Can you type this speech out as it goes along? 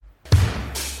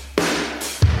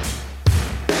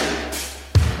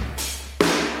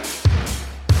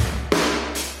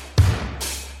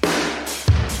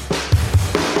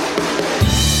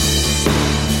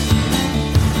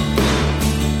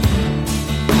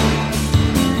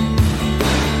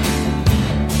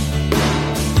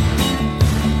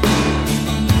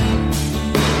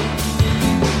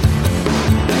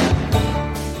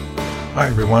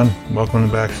everyone. Welcome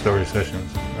to Backstory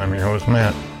Sessions. I'm your host,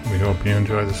 Matt. We hope you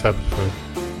enjoy this episode.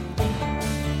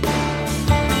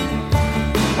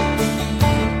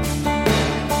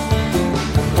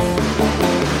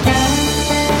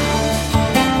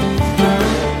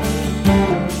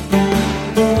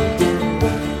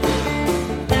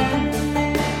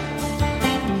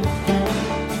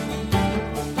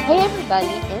 Hey everybody,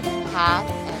 it's Pat,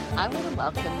 and I want to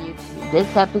welcome you to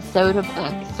this episode of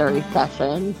Backstory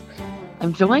Sessions.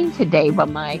 I'm joined today by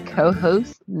my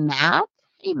co-host, Matt.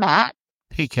 Hey, Matt.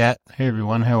 Hey, Kat. Hey,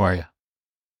 everyone. How are you?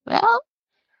 Well,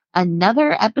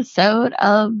 another episode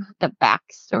of the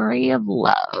Backstory of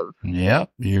Love. Yep,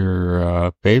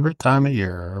 your favorite time of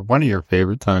year, or one of your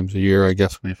favorite times of year, I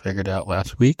guess we figured out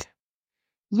last week.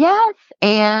 Yes,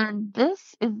 and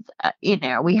this is,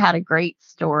 we had a great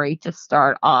story to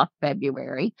start off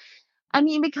February. I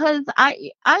mean, because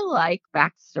I like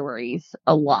backstories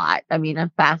a lot. I mean,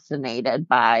 I'm fascinated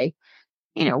by,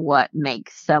 what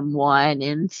makes someone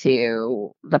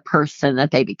into the person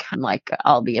that they become, like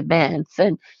all the events.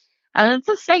 And it's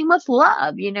the same with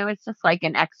love. It's just like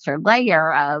an extra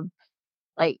layer of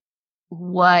like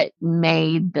what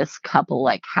made this couple,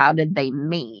 like how did they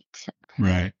meet?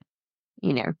 Right.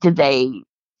 Did they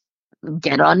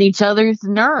get on each other's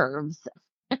nerves?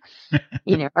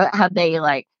 Have they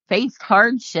like faced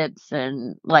hardships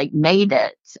and like made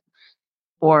it?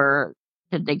 Or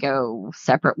did they go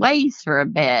separate ways for a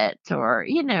bit? Or,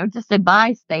 just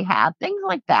advice they have, things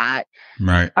like that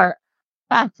Right. are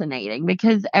fascinating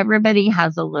because everybody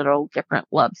has a little different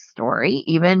love story.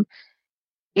 Even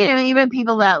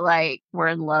people that like were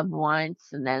in love once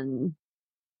and then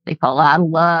they fall out of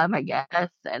love, I guess,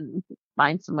 and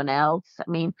find someone else. I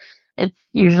mean, it's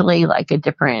usually like a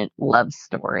different love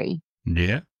story.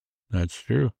 Yeah, that's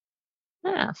true.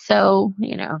 Yeah. So,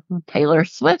 Taylor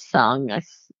Swift song. I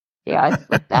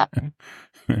slipped that.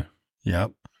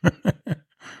 Yep.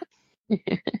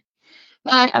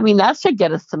 I mean, that should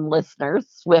get us some listeners,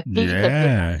 Swifties.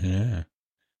 Yeah.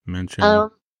 Mention.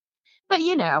 But,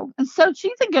 so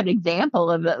she's a good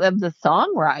example of the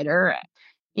songwriter,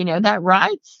 that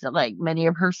writes like many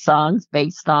of her songs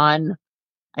based on,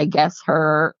 I guess,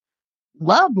 her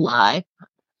love life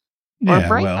or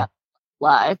breakup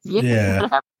life.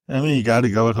 Yeah. I mean, you got to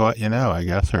go with what you know, I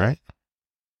guess, right?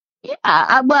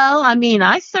 Yeah. Well, I mean,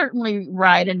 I certainly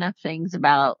write enough things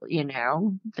about,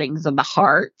 things of the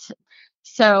heart.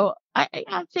 So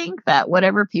I think that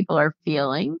whatever people are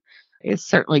feeling is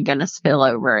certainly going to spill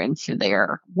over into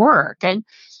their work. And,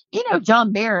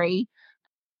 John Barry,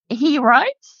 he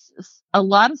writes a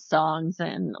lot of songs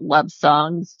and love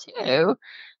songs too.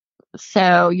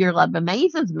 So Your Love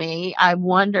Amazes Me. I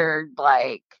wondered,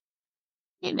 like,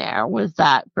 was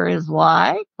that for his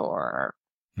wife or?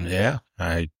 Yeah,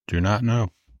 I do not know.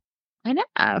 I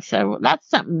know. So that's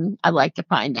something I'd like to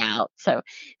find out. So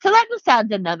that just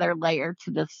adds another layer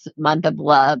to this month of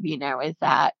love, is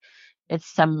that it's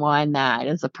someone that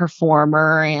is a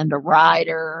performer and a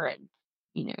writer. And,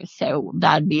 so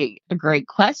that'd be a great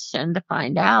question to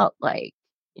find out, like,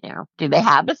 do they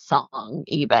have a song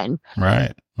even?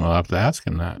 Right. We'll have to ask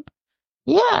him that.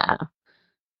 Yeah.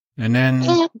 And then,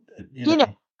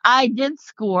 I did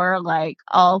score like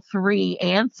all three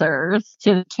answers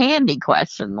to the candy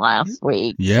question last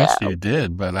week. Yes, you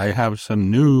did. But I have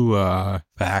some new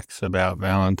facts about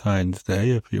Valentine's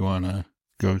Day if you want to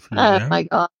go through them. Oh, my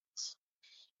gosh.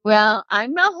 Well,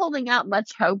 I'm not holding out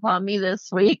much hope on me this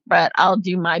week, but I'll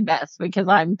do my best because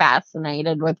I'm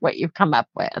fascinated with what you've come up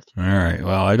with. All right.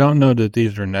 Well, I don't know that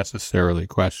these are necessarily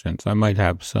questions. I might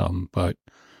have some, but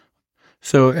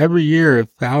so every year,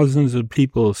 thousands of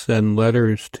people send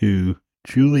letters to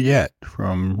Juliet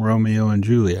from Romeo and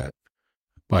Juliet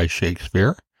by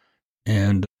Shakespeare.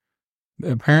 And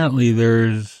apparently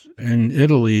there's, in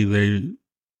Italy,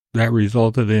 that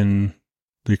resulted in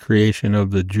the creation of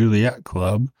the Juliet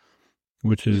Club,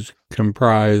 which is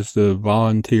comprised of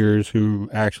volunteers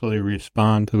who actually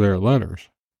respond to their letters.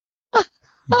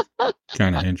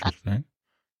 Kind of interesting.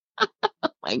 Oh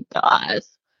my gosh.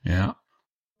 Yeah.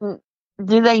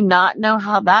 Do they not know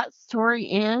how that story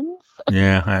ends?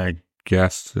 Yeah, I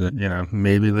guess that,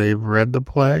 maybe they've read the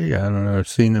play. I don't know,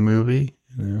 seen the movie.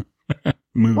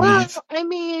 Movies. Well, I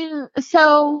mean,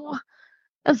 so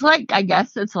it's like, I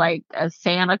guess it's like a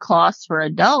Santa Claus for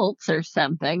adults or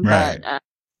something. Right. But,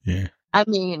 Yeah. I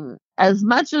mean, as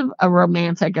much of a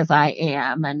romantic as I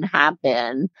am and have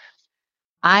been,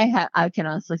 I can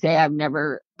honestly say I've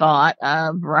never thought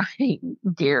of writing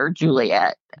Dear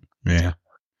Juliet. Yeah.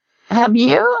 Have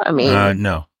you? I mean,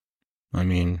 no. I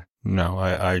mean, no,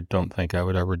 I don't think I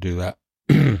would ever do that.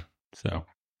 So.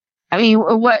 I mean,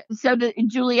 what? So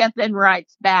Juliet then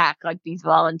writes back, like these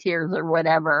volunteers or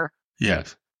whatever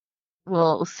Yes.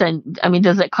 will send. I mean,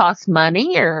 does it cost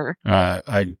money or?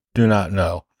 I do not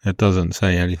know. It doesn't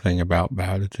say anything about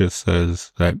that. It just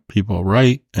says that people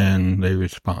write and they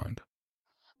respond.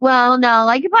 Well, no,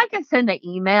 like if I could send an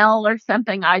email or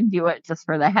something, I'd do it just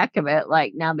for the heck of it.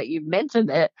 Like now that you've mentioned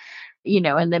it,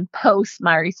 and then post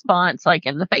my response like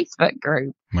in the Facebook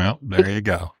group. Well, there you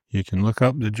go. You can look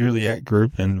up the Juliet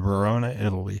group in Verona,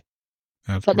 Italy.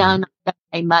 That's But now where. I'm not gonna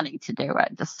pay money to do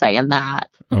it. Just saying that.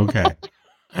 Okay.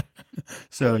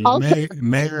 So you Also, may or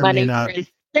may money for not. a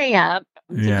stamp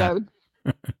to Yeah. go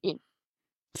you know,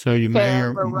 So you may to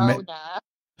or may, Verona.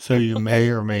 so you may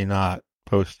or may not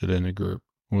post it in the group.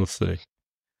 We'll see.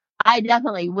 I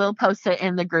definitely will post it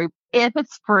in the group if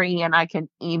it's free and I can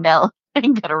email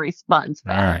and get a response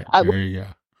All back. right. There you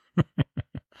go.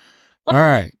 All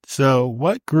right. So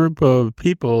what group of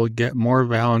people get more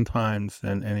Valentines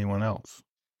than anyone else?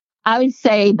 I would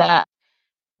say that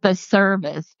the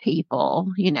service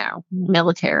people,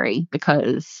 military,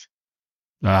 because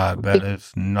That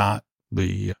is not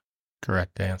the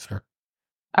correct answer.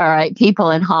 all right,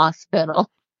 people in hospital.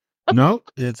 Nope.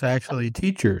 It's actually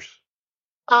teachers.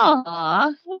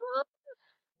 Aw.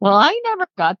 Well, I never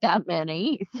got that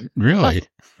many. Really?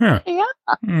 Huh. Yeah,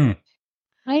 Hmm.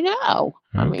 I know.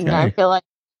 I mean, Okay. I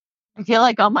feel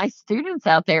like all my students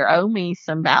out there owe me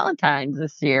some Valentines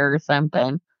this year or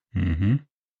something. Mm-hmm.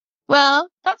 Well,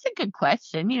 that's a good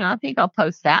question. I think I'll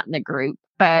post that in the group.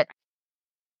 But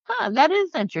that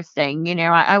is interesting.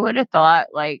 I would have thought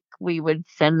like we would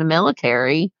send the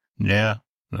military. Yeah.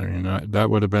 That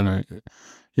would have been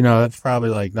that's probably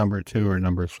like number 2 or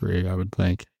number 3, I would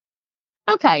think.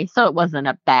 Okay, so it wasn't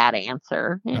a bad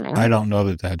answer. I don't know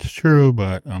that that's true,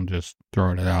 but I'm just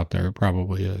throwing it out there. It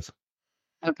probably is.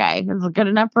 Okay, it's good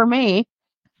enough for me.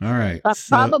 All right. I'm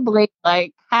So, probably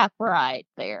like half right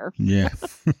there. yeah.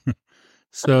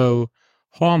 So,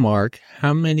 Hallmark,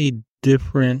 how many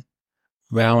different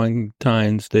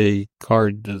Valentine's Day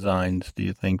card designs do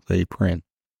you think they print?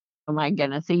 Oh my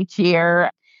goodness, each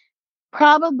year,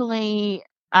 probably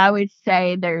I would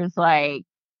say there's like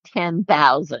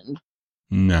 10,000.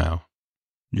 No,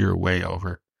 you're way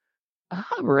over.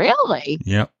 Oh, really?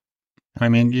 Yep. I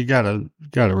mean, you gotta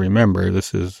remember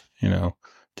this is,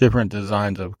 different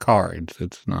designs of cards.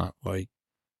 It's not like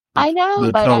I know,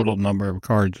 the but I total number of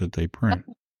cards that they print.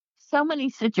 so many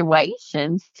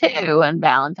situations too and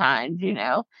Valentine's.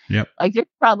 Yep. Like there's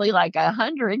probably like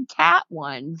 100 cat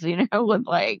ones, with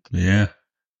like Yeah.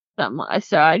 something.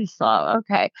 So I just thought,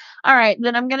 okay, all right,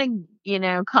 then I'm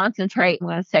gonna, concentrate. I'm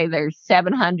gonna say there's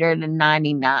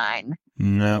 799.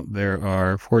 No, there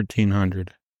are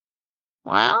 1,400.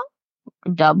 Well,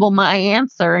 double my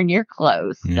answer and you're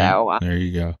close. Yep. So There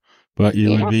you go. But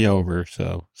you would yeah. be over,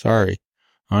 so sorry.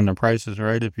 On The Price is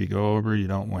Right, if you go over, you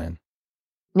don't win.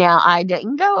 Now I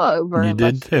didn't go over You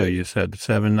did unless too. You said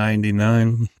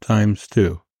 799 times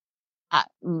 2. I,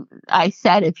 I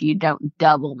said if you don't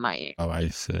double my. Oh, I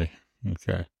see.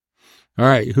 Okay. All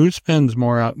right. Who spends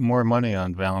more money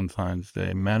on Valentine's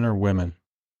Day, men or women?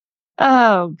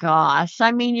 Oh gosh.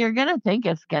 I mean, you're gonna think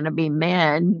it's gonna be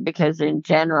men because in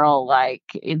general, like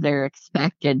they're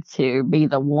expected to be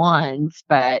the ones,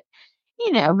 but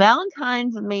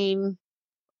Valentine's, I mean,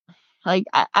 like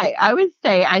I would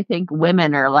say I think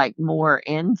women are like more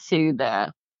into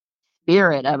the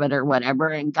spirit of it or whatever,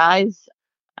 and guys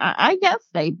I guess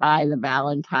they buy the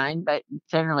Valentine, but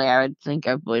generally I would think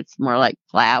of it's more like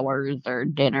flowers or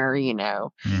dinner.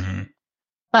 Mm-hmm.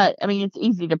 But I mean, it's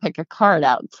easy to pick a card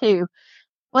out too.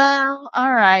 Well,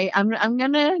 all right. I'm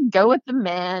gonna go with the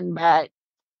men, but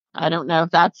I don't know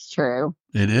if that's true.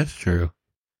 It is true.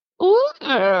 Ooh,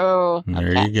 There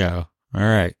okay. you go. All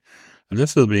right.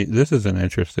 This is an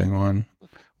interesting one.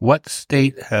 What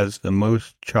state has the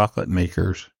most chocolate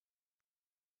makers?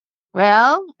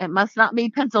 Well, it must not be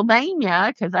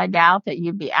Pennsylvania because I doubt that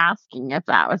you'd be asking if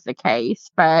that was the case.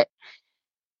 But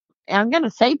I'm gonna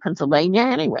say Pennsylvania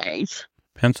anyways.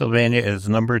 Pennsylvania is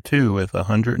number 2 with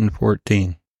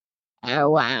 114. Oh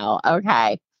wow.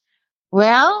 Okay.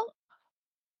 Well,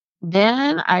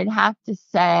 then I'd have to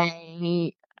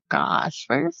say, gosh,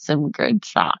 where's some good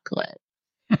chocolate?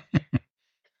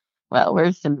 Well,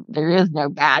 there is no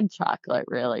bad chocolate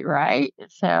really, right?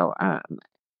 So,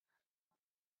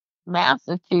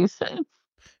 Massachusetts.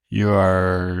 You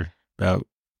are about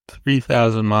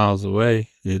 3,000 miles away.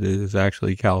 It is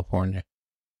actually California.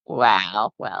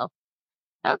 Wow. Well,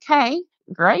 okay.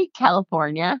 Great,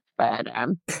 California. But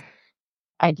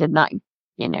I did not,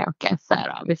 guess that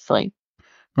obviously.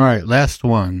 All right, last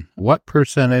one. What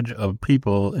percentage of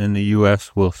people in the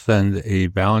U.S. will send a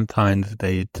Valentine's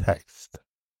Day text?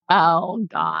 Oh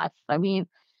gosh. I mean,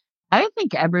 I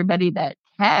think everybody that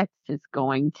texts is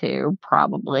going to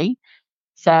probably.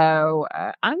 So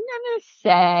I'm gonna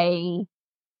say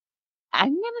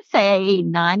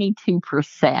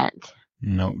 92%.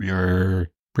 Nope, you're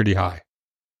pretty high.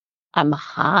 I'm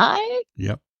high.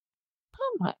 Yep.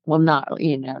 Well, not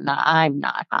not I'm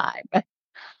not high, but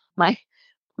my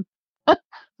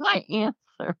my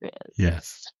answer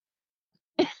Yes.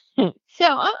 is so.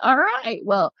 All right.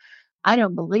 Well, I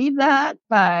don't believe that,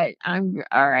 but I'm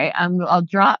all right. I'll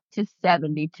drop to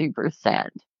 72%.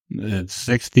 It's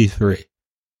 63.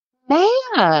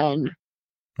 Man,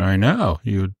 I know.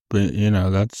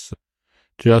 That's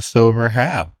just over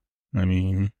half. I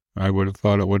mean, I would have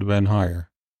thought it would have been higher.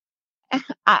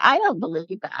 I don't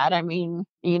believe that. I mean,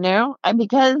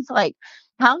 because like,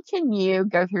 how can you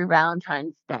go through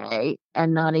Valentine's Day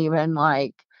and not even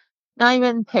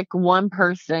pick one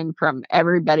person from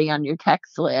everybody on your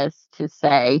text list to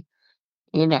say,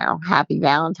 happy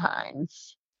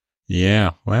Valentine's?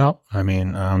 Yeah. Well, I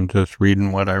mean, I'm just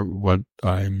reading what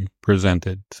I'm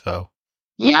presented. So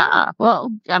Yeah.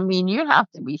 Well, I mean, you have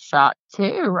to be shocked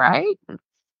too, right?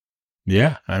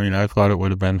 yeah, I mean, I thought it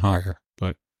would have been higher,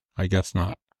 but I guess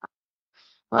not.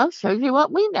 Well, shows you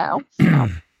what we know. All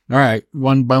So right,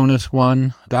 one bonus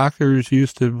one. Doctors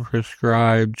used to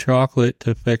prescribe chocolate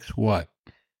to fix what?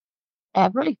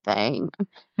 everything,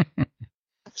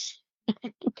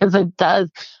 because it does.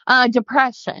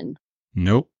 Depression.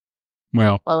 Nope.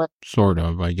 Well, Well, sort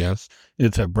of, I guess.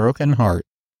 It's a broken heart.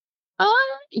 uh,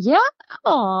 yeah.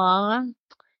 Aw.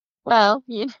 Well,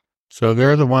 So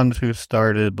they're the ones who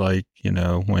started, like,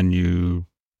 when you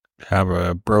have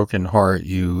a broken heart,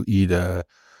 you eat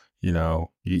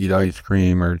ice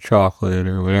cream or chocolate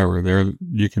or whatever.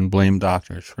 You can blame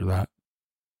doctors for that.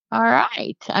 all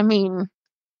right. I mean,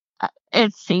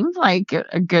 it seems like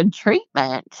a good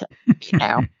treatment, you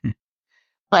know.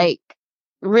 Like,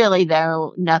 really,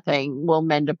 though, nothing will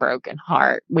mend a broken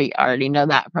heart. We already know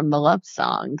that from the love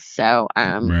songs. So,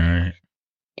 Right.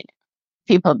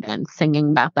 people have been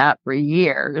singing about that for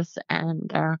years.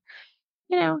 And,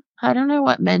 I don't know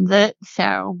what mends it.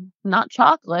 So, not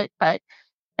chocolate, but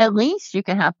at least you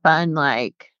can have fun,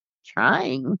 like,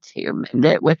 trying to mend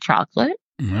it with chocolate.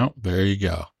 Well, there you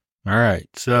go. All right.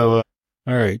 All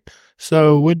right.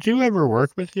 So, would you ever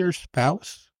work with your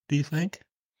spouse? Do you think?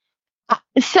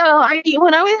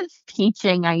 When I was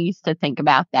teaching, I used to think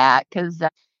about that because,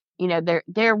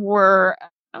 there were,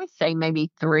 I would say,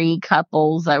 maybe three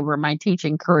couples over my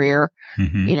teaching career,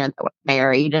 Hmm. that were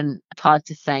married and taught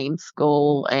the same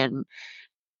school, and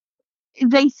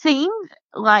they seemed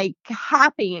like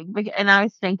happy. And I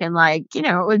was thinking, like,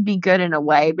 it would be good in a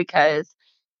way because,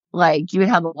 like, you would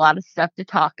have a lot of stuff to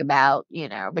talk about,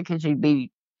 because you'd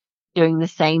be doing the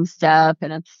same stuff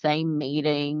and at the same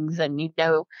meetings, and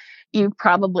you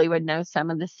probably would know some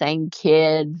of the same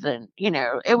kids, and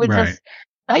it would Right. just,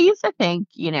 I used to think,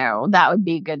 that would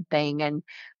be a good thing. And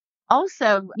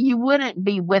also, you wouldn't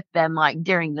be with them like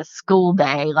during the school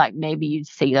day, like maybe you'd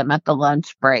see them at the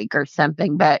lunch break or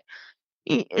something. But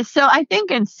so I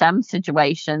think in some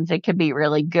situations it could be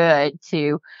really good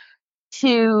to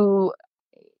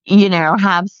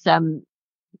have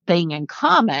something in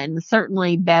common,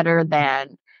 certainly better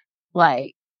than,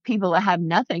 like, people that have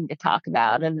nothing to talk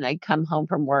about and they come home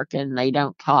from work and they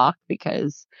don't talk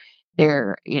because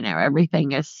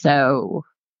everything is so,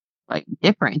 like,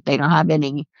 different. They don't have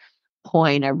any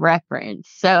point of reference.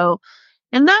 So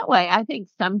in that way, I think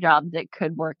some jobs it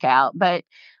could work out. But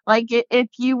like, if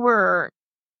you were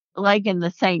like in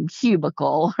the same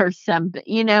cubicle or something,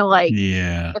 like,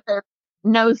 Yeah. if there's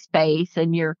no space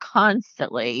and you're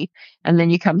constantly, and then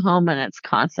you come home and it's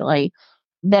constantly,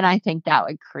 then I think that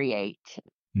would create,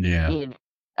 Yeah. you know,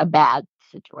 a bad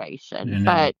situation. And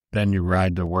But then you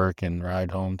ride to work and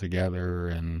ride home together,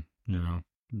 and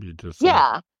you just like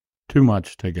yeah, too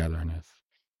much togetherness.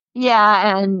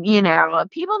 yeah. And,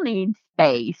 people need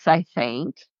space, I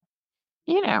think,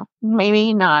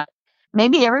 maybe not,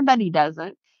 maybe everybody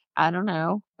doesn't. I don't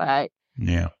know. But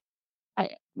Yeah.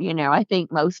 I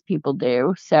think most people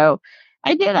do. So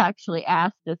I did actually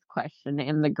ask this question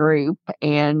in the group,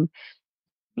 and,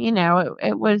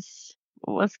 it was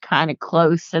kind of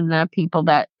close in the people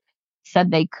that said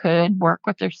they could work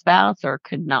with their spouse or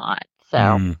could not.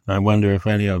 So, I wonder if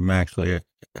any of them actually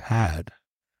had.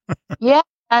 yeah,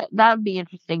 that would be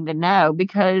interesting to know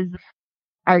because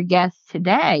our guests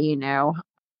today,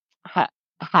 ha-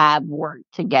 have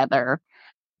worked together,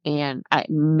 and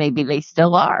maybe they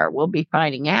still are. We'll be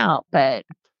finding out, but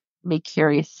be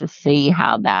curious to see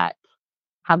how that.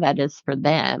 how that is for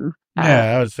them.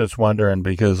 Yeah, I was just wondering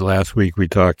because last week we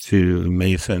talked to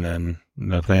Mason and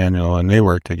Nathaniel, and they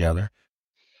work together.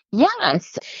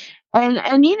 Yes.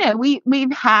 And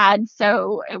we've had,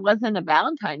 so it wasn't a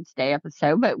Valentine's Day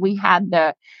episode, but we had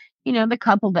the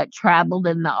couple that traveled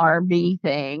in the RV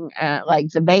thing, like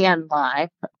the van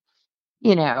life,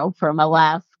 from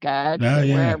Alaska Oh to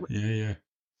yeah, wherever. yeah,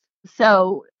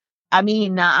 So, I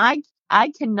mean, I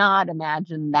cannot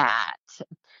imagine that,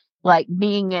 like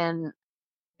being in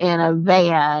a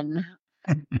van,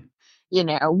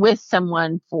 with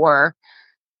someone for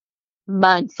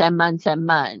months and months and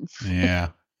months. yeah,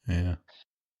 yeah,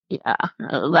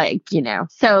 Yeah,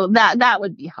 so that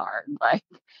would be hard, like,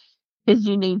 because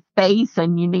you need space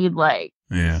and you need like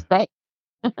yeah. space.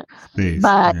 Space.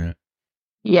 But Yeah,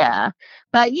 yeah,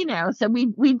 but so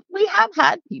we have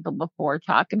had people before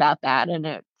talk about that, and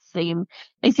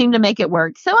they seem to make it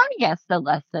work. So I guess the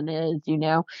lesson is,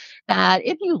 that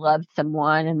if you love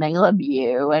someone and they love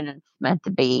you and it's meant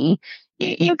to be,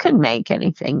 you can make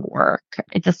anything work.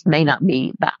 It just may not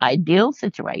be the ideal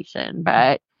situation,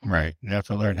 but right. You have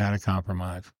to learn how to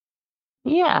compromise.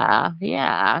 yeah.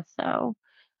 So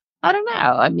I don't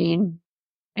know. I mean,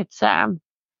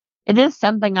 it is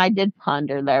something I did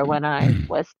ponder though when I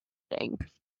was thinking.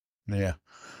 Yeah.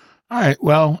 All right.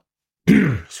 Well,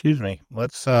 excuse me.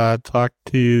 Let's talk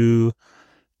to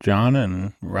John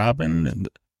and Robin. And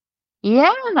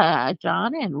Yeah,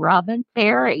 John and Robin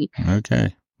Ferry.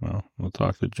 okay. Well, we'll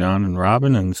talk to John and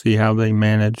Robin and see how they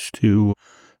manage to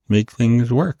make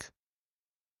things work.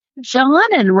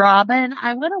 John and Robin,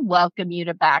 I want to welcome you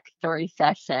to Backstory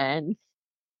Sessions.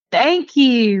 Thank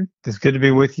you. It's good to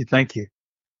be with you. Thank you.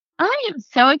 I am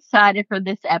so excited for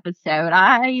this episode.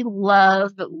 I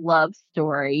love love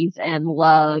stories and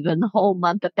love in the whole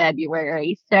month of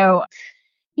February. So,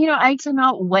 I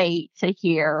cannot wait to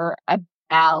hear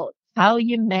about how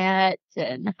you met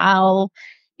and how,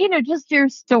 just your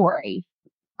story,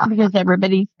 because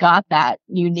everybody's got that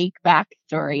unique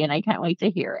backstory and I can't wait to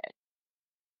hear it.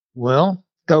 Well,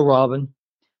 go, Robin.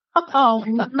 Oh,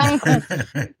 man.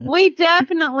 We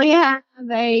definitely have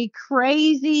a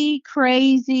crazy,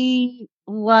 crazy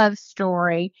love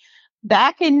story.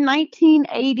 Back in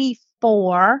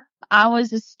 1984, I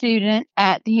was a student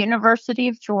at the University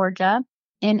of Georgia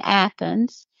in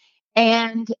Athens,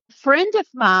 and a friend of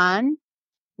mine,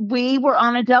 we were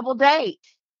on a double date,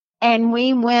 and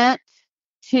we went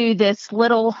to this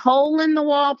little hole in the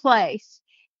wall place,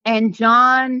 and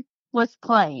John was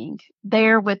playing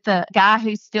there with the guy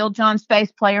who's still John's bass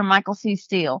player, Michael C.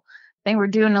 Steele. They were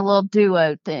doing a little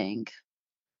duo thing.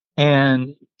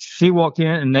 And she walked in,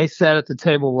 and they sat at the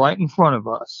table right in front of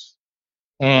us.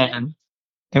 And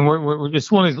we're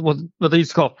just one of these, what they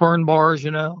used to call fern bars,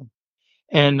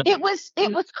 And it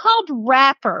was called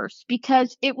wrappers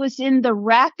because it was in the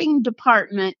wrapping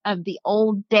department of the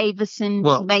old Davison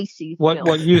Macy's.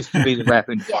 What used to be the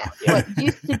wrapping department. Yeah, what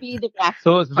used to be the wrapping.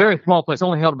 So it's a very small place,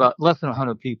 only held about less than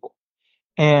 100 people.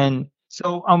 And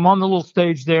so I'm on the little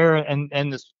stage there,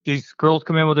 and these girls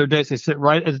come in with their dates. They sit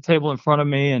right at the table in front of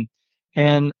me,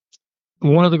 and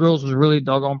one of the girls was really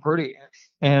doggone pretty,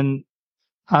 and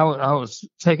I was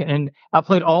taken, and I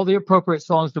played all the appropriate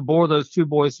songs to bore those two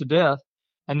boys to death,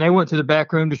 and they went to the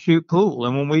back room to shoot pool.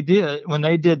 And when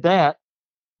they did that,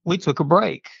 we took a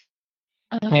break,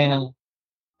 and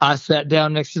I sat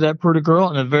down next to that pretty girl,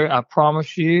 and I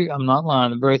promise you, I'm not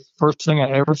lying. The very first thing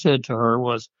I ever said to her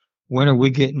was, "When are we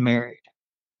getting married?"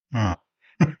 Huh.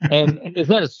 And is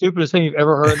that the stupidest thing you've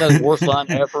ever heard? That's the worst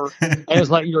line ever. And it's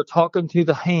like you're talking to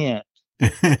the hand.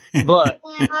 But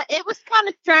it was kind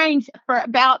of strange for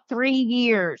about 3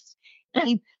 years.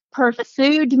 He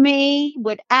pursued me,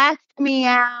 would ask me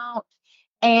out,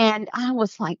 and I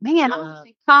was like, man, I was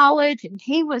in college, and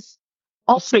he was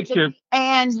 6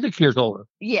 years older.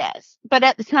 Yes, but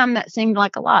at the time that seemed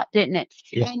like a lot, didn't it?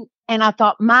 Yeah. And I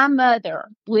thought my mother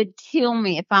would kill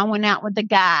me if I went out with a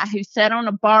guy who sat on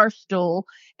a bar stool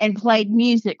and played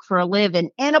music for a living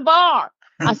in a bar.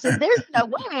 I said, "There's no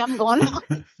way I'm going out."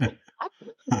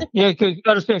 Yeah, because you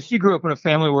understand, she grew up in a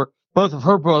family where both of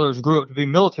her brothers grew up to be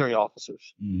military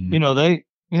officers. Mm.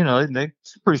 They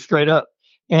pretty straight up,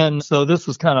 and so this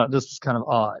was kind of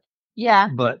odd. Yeah.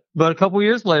 But a couple of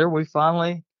years later, we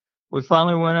finally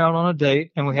went out on a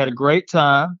date, and we had a great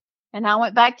time. And I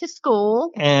went back to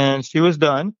school, and she was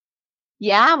done.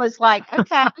 Yeah, I was like,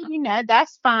 okay,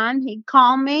 that's fine. He'd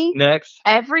call me Next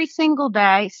every single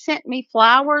day, sent me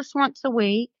flowers once a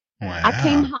week. Wow. I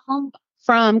came home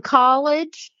from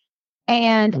college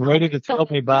and ready to tell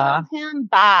me bye. Him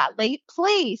bye.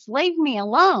 Please leave me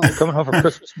alone. Coming home for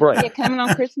Christmas break. Yeah, coming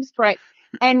on Christmas break.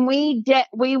 And we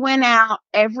went out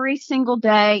every single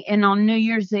day. And on New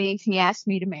Year's Eve, he asked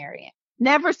me to marry him.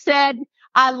 Never said,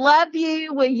 I love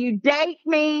you. Will you date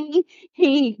me?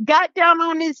 He got down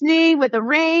on his knee with a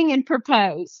ring and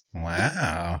proposed.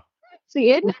 Wow.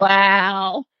 See it?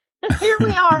 Wow. Here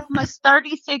we are almost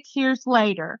 36 years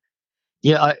later.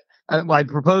 Yeah, I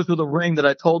proposed with a ring that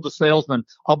I told the salesman,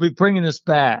 I'll be bringing this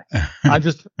back. I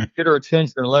just get her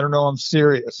attention and let her know I'm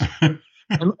serious.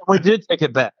 And we did take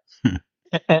it back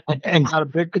and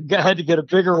had to get a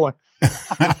bigger one.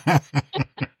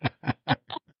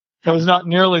 It was not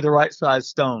nearly the right size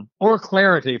stone or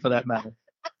clarity for that matter.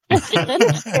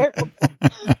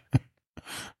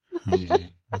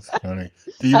 That's funny.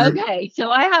 Okay,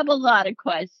 so I have a lot of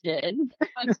questions.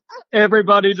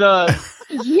 Everybody does.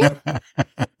 Yeah.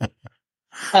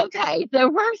 Okay,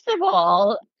 so first of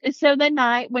all, so the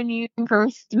night when you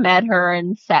first met her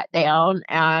and sat down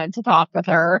to talk with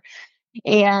her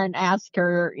and ask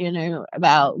her,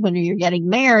 about when you're getting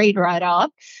married right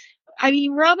off. I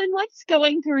mean, Robin, what's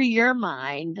going through your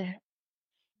mind?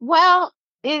 Well,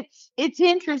 it's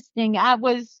interesting. I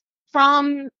was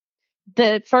from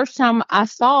the first time I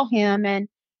saw him and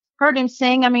heard him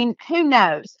sing. I mean, who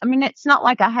knows? I mean, it's not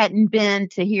like I hadn't been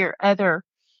to hear other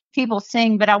people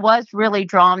sing, but I was really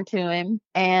drawn to him.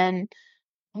 And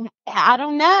I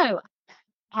don't know.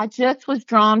 I just was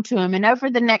drawn to him. And over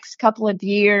the next couple of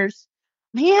years,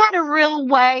 he had a real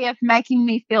way of making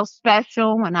me feel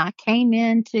special when I came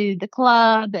into the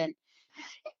club. And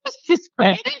it's just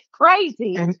it's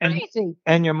crazy. It's crazy.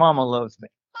 And your mama loves me.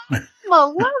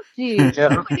 Mama loves you. She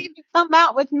would even come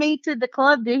out with me to the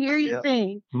club to hear you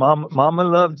sing. Mama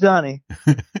loved Johnny.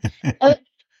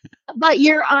 But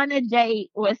you're on a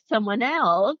date with someone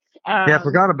else. Yeah, I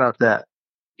forgot about that.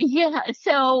 Yeah,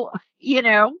 so,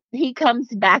 he comes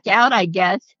back out, I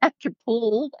guess, after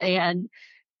pool. And,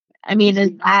 I mean,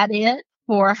 is that it?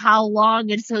 For how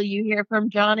long until you hear from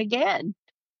John again?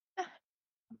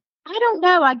 I don't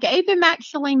know. I gave him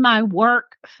actually my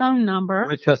work phone number.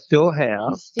 Which I still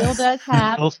have. He still does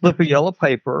have. Little slip of yellow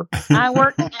paper. I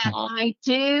work at I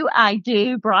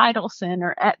do bridal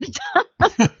center at the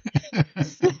time.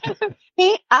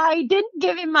 I didn't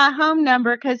give him my home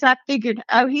number because I figured,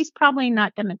 he's probably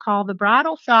not going to call the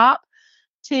bridal shop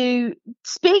to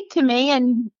speak to me.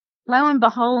 And lo and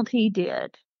behold, he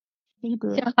did. He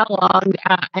did. So how long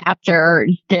after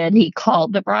did he call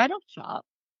the bridal shop?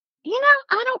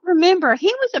 I don't remember.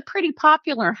 He was a pretty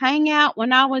popular hangout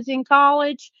when I was in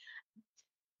college.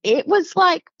 It was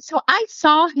like, so I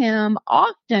saw him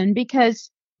often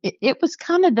because it was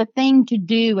kind of the thing to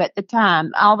do at the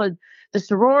time. All the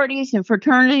sororities and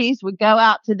fraternities would go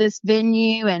out to this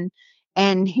venue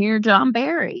and hear John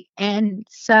Barry. And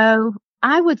so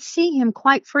I would see him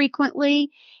quite frequently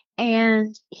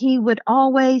and he would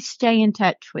always stay in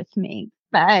touch with me.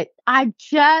 But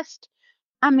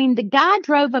the guy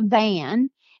drove a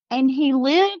van and he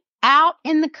lived out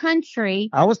in the country.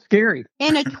 I was scary.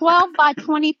 In a 12 by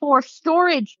 24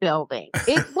 storage building.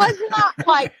 It was not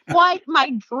like quite my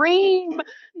dream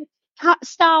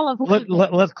style of living.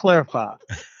 Let's clarify.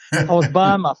 I was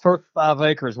buying my first 5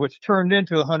 acres, which turned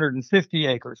into 150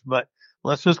 acres. But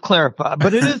let's just clarify.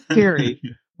 But it is scary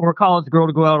for a college girl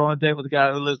to go out on a date with a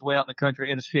guy who lives way out in the country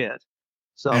in a shed.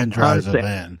 So and drives a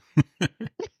van.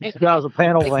 He drives a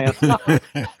panel van.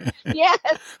 Yes.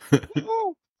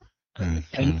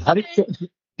 And how do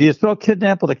you spell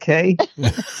kidnap with a K?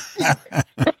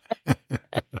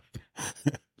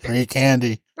 Free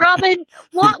candy. Robin,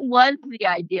 what was the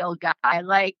ideal guy?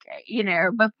 Like,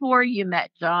 before you met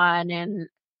John and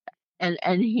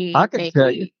he I can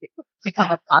tell you.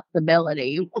 become a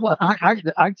possibility. Well, I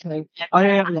tell you. I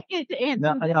am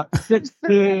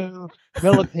 6'2",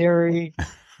 military.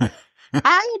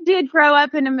 I did grow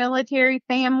up in a military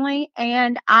family,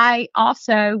 and I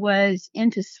also was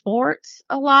into sports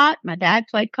a lot. My dad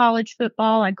played college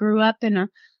football. I grew up in a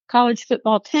college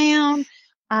football town.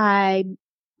 I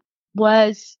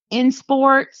was in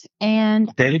sports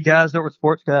and dated guys that were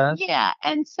sports guys. Yeah,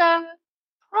 and so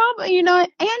probably, and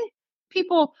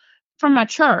people from my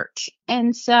church.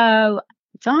 And so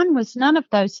John was none of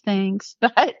those things,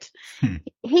 but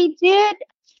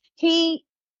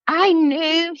I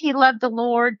knew he loved the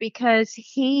Lord because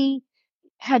he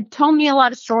had told me a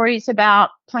lot of stories about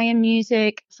playing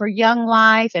music for Young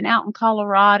Life and out in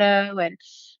Colorado. And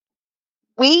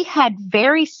we had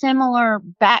very similar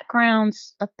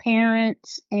backgrounds of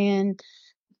parents.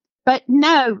 But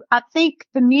no, I think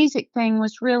the music thing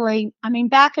was really,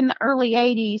 back in the early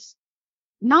 80s,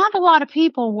 not a lot of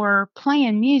people were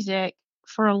playing music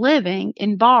for a living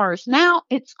in bars. Now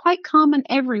it's quite common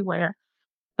everywhere.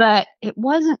 But it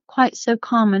wasn't quite so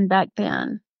common back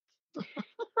then.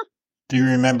 Do you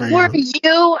remember Were your?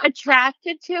 you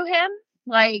attracted to him?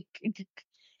 Like,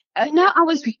 no, I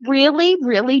was really,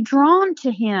 really drawn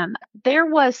to him. There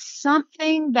was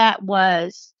something that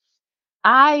was,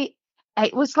 I,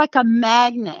 it was like a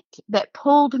magnet that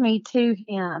pulled me to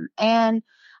him. And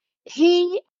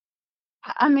he,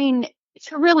 I mean,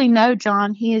 to really know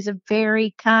John, he is a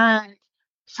very kind,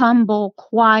 humble,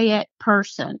 quiet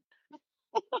person.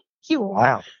 You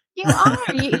Wow. You are.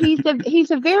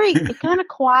 He's a very kind of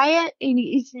quiet, and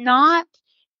he's not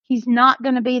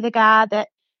going to be the guy that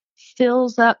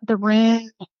fills up the room.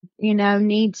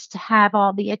 Needs to have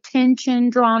all the attention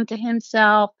drawn to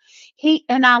himself.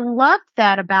 And I loved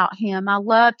that about him. I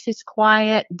loved his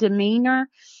quiet demeanor,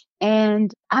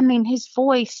 and I mean his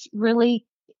voice really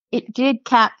it did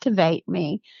captivate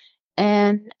me.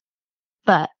 And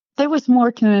but there was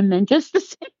more to him than just the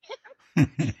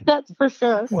that's for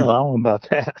sure. Well, I don't know about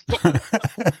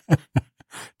that.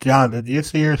 John, did you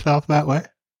see yourself that way?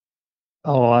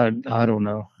 Oh, I don't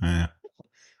know. Yeah.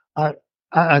 I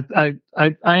I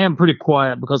am pretty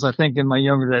quiet because I think in my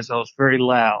younger days I was very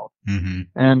loud, Mm-hmm.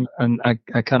 and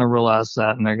I kind of realized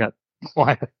that, and I got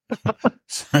quiet.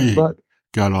 So you But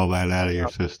got all that out of your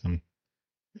system.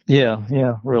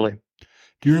 yeah, really.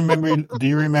 Do you remember? Do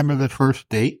you remember the first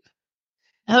date?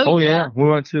 Oh yeah, we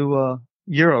went to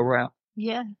Euro route.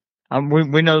 Yeah.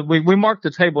 We know we mark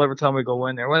the table every time we go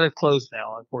in there. Well, they've closed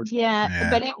now, unfortunately. Yeah,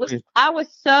 but I was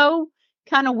so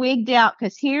kind of wigged out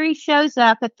because here he shows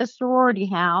up at the sorority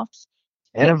house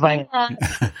In a van,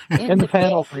 in the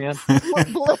panel van.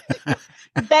 blue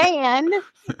van,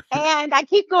 and I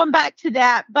keep going back to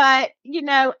that. But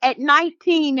at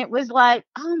 19, it was like,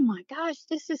 oh my gosh,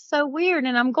 this is so weird,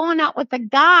 and I'm going out with a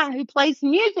guy who plays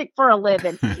music for a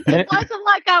living. It wasn't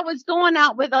like I was going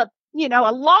out with a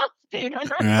law student or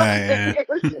something. Yeah. It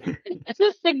was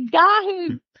just a guy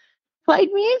who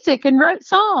played music and wrote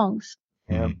songs.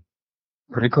 Yeah,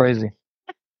 pretty crazy.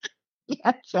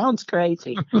 Yeah, sounds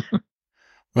crazy.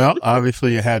 Well,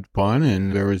 obviously you had fun,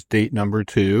 and there was date number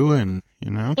 2, and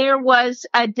there was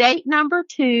a date number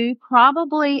 2,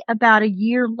 probably about a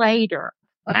year later.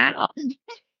 Wow.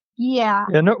 Yeah.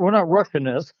 Yeah, no, we're not rushing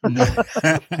this.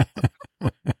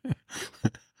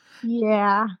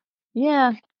 Yeah.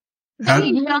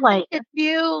 If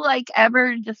you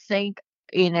ever just think,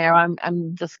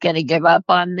 I'm just gonna give up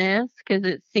on this because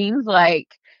it seems like,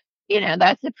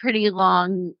 that's a pretty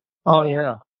long. Oh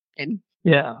yeah.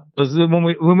 Yeah, because when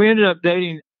we ended up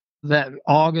dating that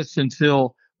August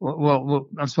until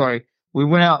I'm sorry, we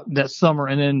went out that summer,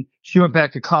 and then she went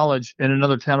back to college in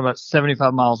another town about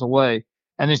 75 miles away,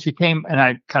 and then she came, and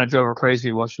I kind of drove her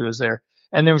crazy while she was there.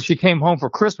 And then when she came home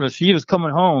for Christmas, she was coming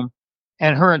home,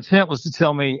 and her intent was to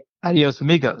tell me adios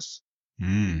amigos.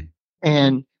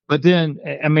 But then,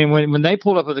 I mean, when they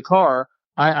pulled up with the car,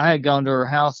 I had gone to her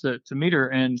house to meet her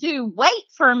and to wait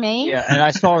for me. Yeah, and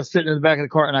I saw her sitting in the back of the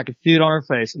car, and I could see it on her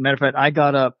face. As a matter of fact, I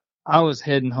got up. I was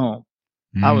heading home.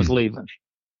 I was leaving,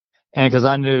 and because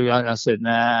I knew, I said,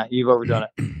 "Nah, you've overdone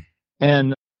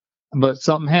it." But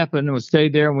something happened, and we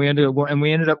stayed there, and we ended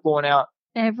up going out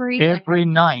every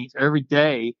night, every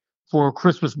day for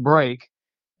Christmas break,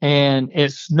 and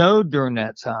it snowed during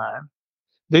that time.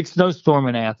 Big snowstorm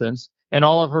in Athens, and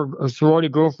all of her sorority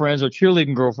girlfriends or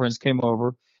cheerleading girlfriends came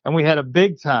over, and we had a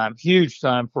huge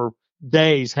time for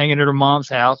days hanging at her mom's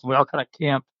house. We all kind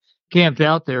of camped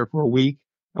out there for a week,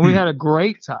 and we had a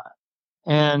great time.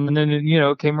 And then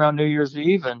it came around New Year's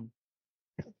Eve, and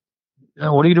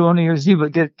what do you do on New Year's Eve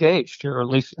but get engaged, or at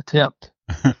least attempt?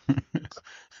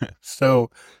 So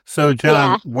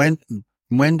John,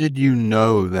 when did you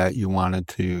know that you wanted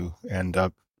to end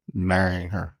up marrying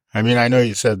her? I mean, I know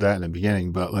you said that in the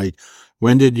beginning, but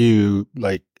when did you,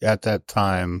 at that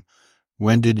time,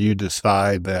 when did you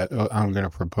decide that I'm going to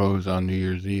propose on New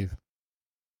Year's Eve?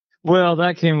 Well,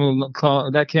 that came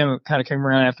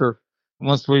around after,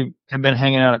 once we had been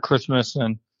hanging out at Christmas,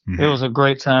 and it was a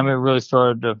great time. It really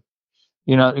started to,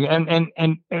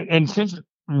 and since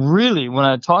really, when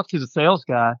I talked to the sales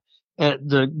guy at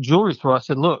the jewelry store, I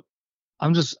said, "Look,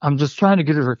 I'm just trying to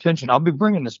get her attention. I'll be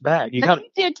bringing this back. You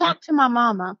did talk to my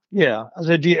mama." Yeah, I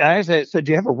said, "Do you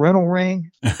have a rental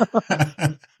ring?"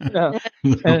 Yeah,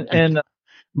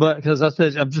 but because I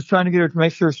said I'm just trying to get her to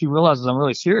make sure she realizes I'm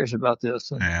really serious about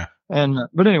this.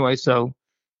 But anyway, so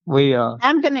we.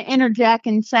 I'm going to interject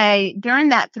and say during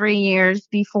that 3 years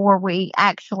before we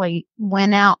actually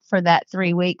went out for that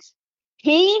 3 weeks,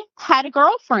 he had a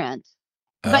girlfriend,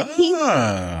 but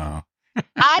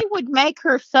I would make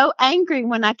her so angry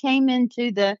when I came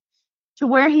into to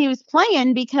where he was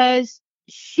playing, because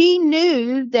she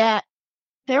knew that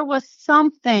there was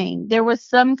some kind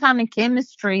of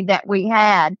chemistry that we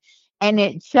had. and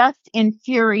it just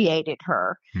infuriated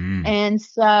her. Hmm. And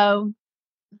so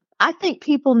I think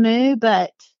people knew,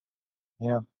 but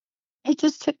Yeah. it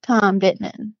just took time, didn't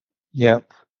it? Yeah.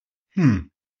 Hmm.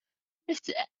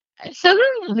 So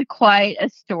this was quite a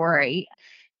story.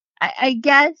 I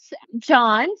guess,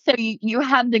 John, so you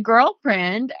have the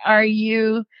girlfriend. Are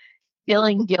you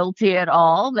feeling guilty at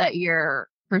all that you're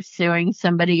pursuing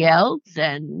somebody else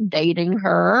and dating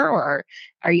her, or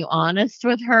are you honest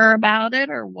with her about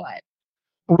it, or what?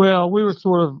 Well, we were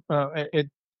sort of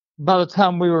by the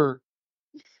time we were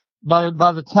by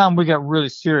the time we got really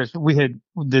serious, we had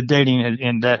the dating had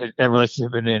ended, that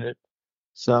relationship had ended.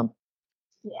 So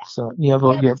Yeah. yeah,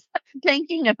 but yeah. I'm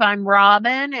thinking if I'm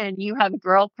Robin and you have a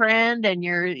girlfriend and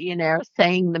you're,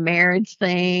 saying the marriage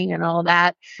thing and all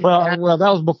that. Well,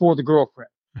 that was before the girlfriend.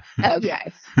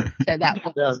 Okay. So that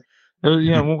was.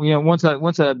 Yeah. Once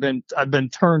I'd been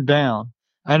turned down,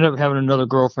 I ended up having another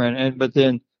girlfriend, but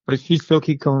she still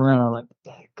keep coming around. I'm like,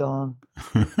 daggone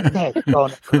it,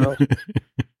 girl.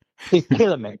 She's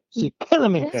killing me. She's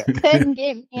killing me. Couldn't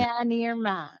get me out of your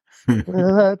mind.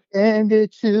 Well, I can't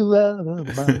get you out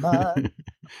of my mind.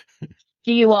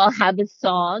 Do you all have a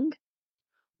song?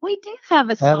 We do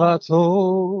have a song. Have I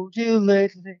told you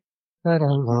lately that I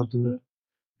love you?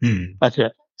 That's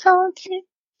it. Told you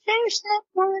there's no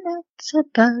one else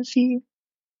above you.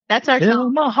 That's our Fill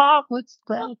song. my heart with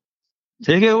spell.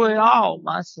 Take away all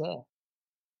myself.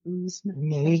 Ease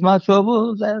my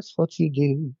troubles, that's what you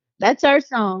do. That's our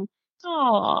song.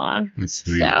 Aw.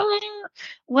 So,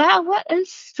 wow, what a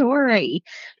story.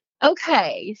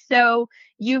 Okay, so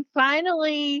you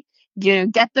finally,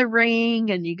 get the ring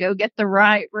and you go get the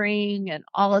right ring and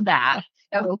all of that.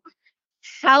 So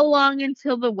how long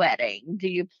until the wedding do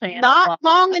you plan? Not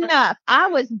long enough. I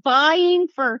was vying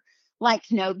for like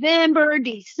November,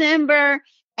 December,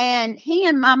 and he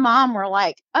and my mom were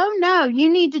like, "Oh no, you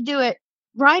need to do it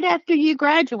right after you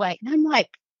graduate." And I'm like,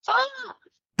 "Fuck,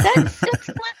 that's 6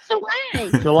 months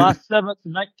away." July 7th,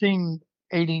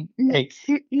 1988.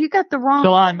 You got the wrong.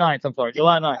 July 9th, I'm sorry.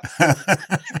 July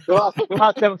 9th. July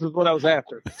 7th is what I was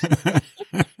after.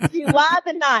 July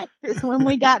the 9th is when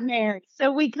we got married.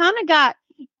 So we kind of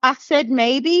I said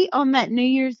maybe on that New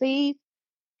Year's Eve.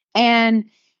 And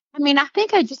I mean, I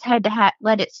think I just had to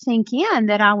let it sink in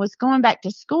that I was going back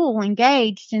to school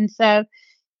engaged. And so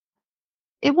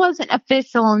it wasn't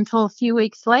official until a few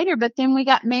weeks later, but then we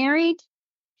got married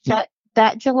that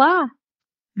July.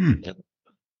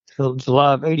 Till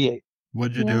July of 88.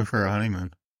 What'd you do for a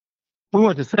honeymoon? We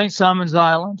went to St. Simon's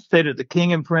Island, stayed at the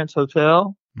King and Prince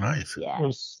Hotel. Nice. Yeah. It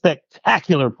was a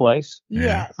spectacular place.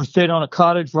 Yeah. We stayed on a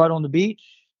cottage right on the beach.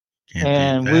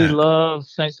 And we love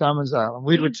St. Simon's Island.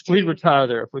 We'd retire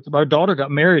there. Our daughter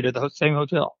got married at the same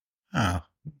hotel. Oh,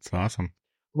 that's awesome.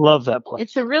 Love that place.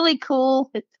 It's a really cool,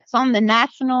 it's on the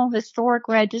National Historic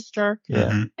Register.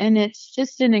 Yeah. And it's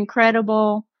just an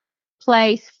incredible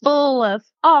place full of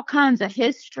all kinds of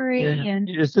history. Yeah. And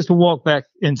it's just a walk back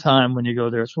in time when you go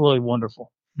there. It's really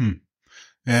wonderful.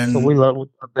 And so we love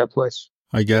that place.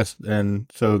 I guess, and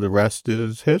so the rest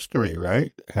is history,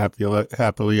 right?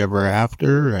 Happily ever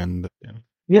after, and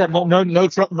yeah, no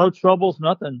troubles,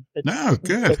 nothing. No,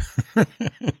 good.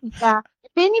 Yeah.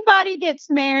 If anybody gets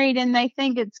married and they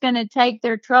think it's going to take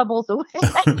their troubles away,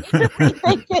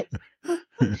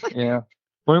 yeah.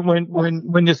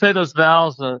 When you say those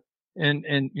vows,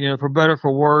 and for better,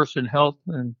 for worse, and health,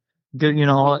 and good,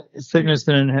 sickness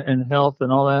and health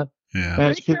and all that. Yeah.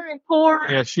 And poor.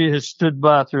 Yeah, she has stood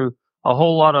by through a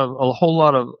whole lot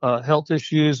of health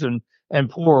issues and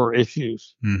poor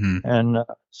issues, and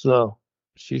so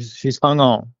she's hung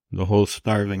on. The whole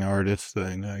starving artist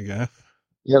thing, I guess.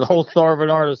 Yeah, the whole starving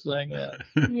artist thing. Yeah.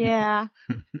 Yeah,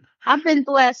 I've been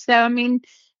blessed though. I mean,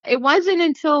 it wasn't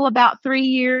until about 3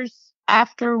 years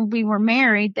after we were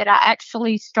married that I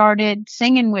actually started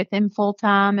singing with him full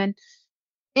time, and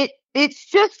it's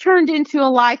just turned into a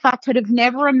life I could have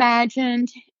never imagined,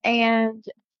 and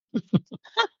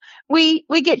we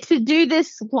get to do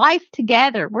this life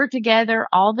together. We're together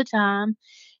all the time,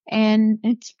 and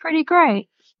it's pretty great.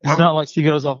 It's not like she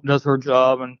goes off and does her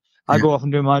job, and I go off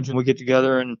and do my job. We get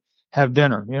together and have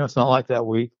dinner. It's not like that.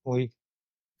 We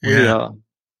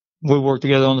work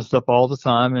together on the stuff all the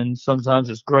time, and sometimes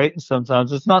it's great, and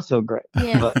sometimes it's not so great.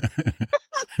 Yeah.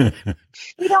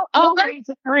 We don't always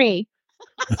agree.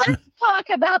 Let's talk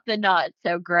about the not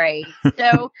so great.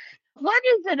 So, what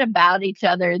is it about each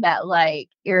other that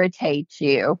irritates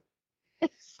you?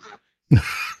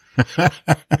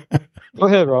 Go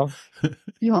ahead, Rob.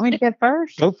 You want me to go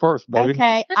first? Go first, baby.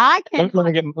 Okay, I can. Let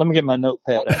me get my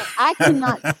notepad out. I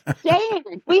cannot stand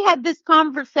it. We had this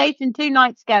conversation 2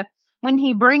 nights ago when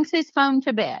he brings his phone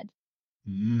to bed.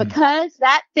 because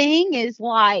that thing is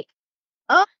like,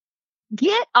 oh,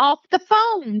 get off the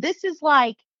phone. This is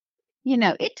like,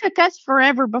 it took us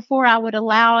forever before I would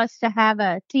allow us to have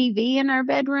a TV in our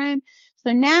bedroom.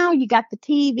 So now you got the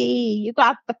TV, you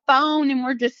got the phone, and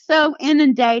we're just so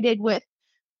inundated with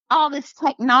all this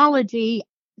technology.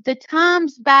 The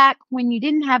times back when you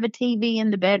didn't have a TV in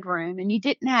the bedroom and you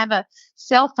didn't have a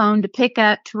cell phone to pick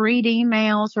up to read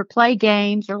emails or play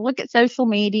games or look at social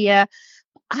media,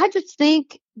 I just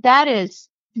think that is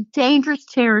dangerous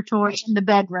territory in the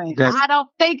bedroom. I don't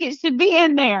think it should be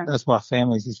in there. That's why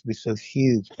families used to be so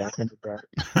huge back in the day.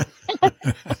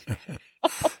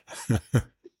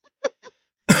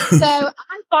 So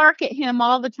I bark at him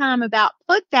all the time about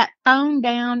put that phone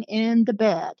down in the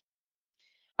bed.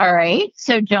 All right.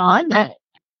 So, John,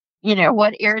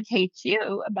 what irritates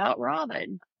you about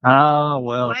Robin? Oh,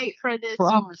 well. Wait for this.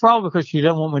 Probably because she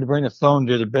doesn't want me to bring the phone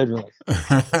to the bedroom.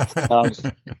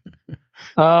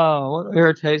 What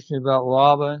irritates me about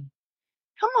Robin?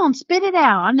 Come on, spit it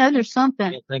out. I know there's something.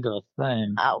 I can't think of a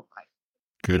thing. Oh,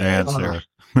 good answer.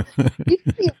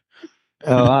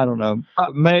 I don't know.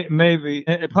 Maybe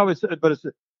it probably, but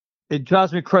it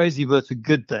drives me crazy, but it's a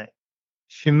good thing.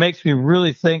 She makes me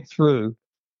really think through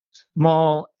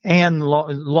small and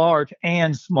large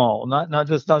and small, not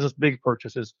just big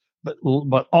purchases, but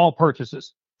all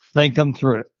purchases. Think them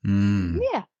through.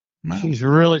 Yeah. She's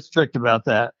really strict about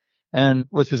that, and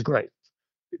which is great.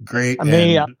 Great. I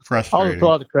mean, frustrating. I'll just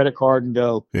pull out the credit card and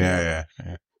go. Yeah.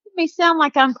 It may sound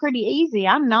like I'm pretty easy.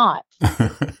 I'm not.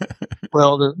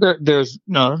 Well, there's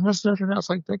nothing else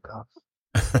I can think of.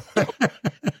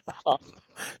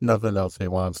 Nothing else he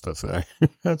wants to say.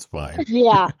 That's fine.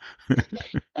 Yeah.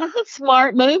 That's a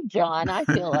smart move, John, I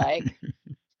feel like.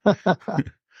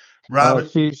 Robin,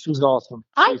 she's awesome.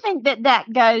 I think that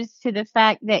goes to the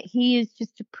fact that he is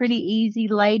just a pretty easy,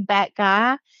 laid-back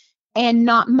guy, and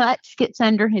not much gets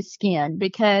under his skin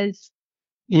because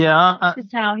that's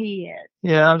just how he is.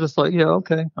 Yeah, I'm just like,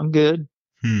 okay, I'm good.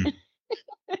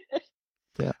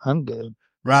 Yeah, I'm good.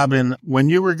 Robin, when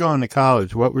you were going to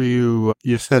college, what were you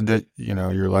said that,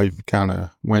 your life kind of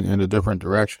went in a different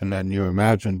direction than you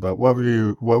imagined, but what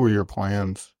were your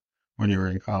plans when you were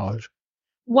in college?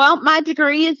 Well, my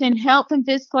degree is in health and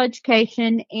physical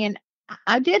education, and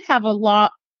I did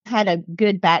had a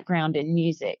good background in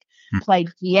music. Played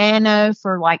piano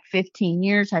for like 15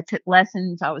 years. I took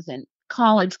lessons. I was in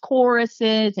college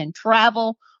choruses and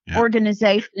travel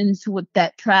organizations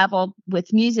that traveled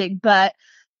with music, but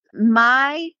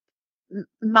my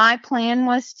plan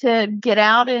was to get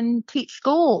out and teach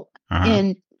school,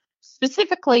 and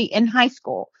specifically in high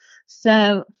school.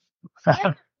 So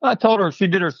I told her she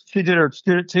did her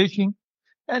student teaching,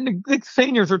 and the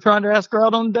seniors are trying to ask her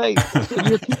out on dates. I said,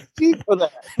 you're too cheap for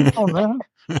that. Come on, man.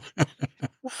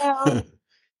 Well,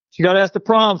 she got asked to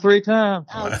prom 3 times.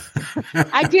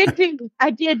 I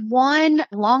did one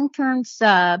long-term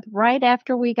sub right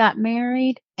after we got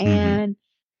married, and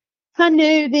I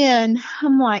knew then,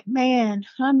 I'm like, man,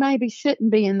 I maybe shouldn't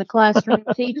be in the classroom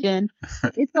teaching.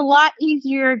 It's a lot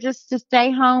easier just to stay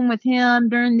home with him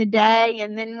during the day.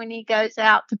 And then when he goes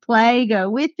out to play, go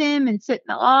with him and sit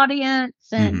in the audience.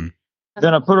 And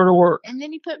then I put her to work. And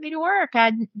then he put me to work.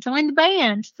 I joined the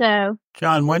band. So,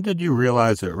 John, when did you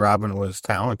realize that Robin was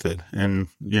talented and,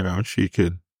 she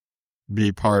could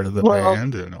be part of the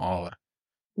band and all that?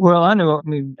 Well, I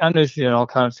knew she had all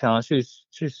kinds of talent. She's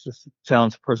just a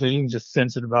talented person. You can just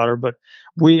sense it about her. But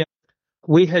we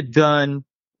had done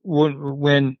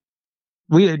when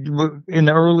we had in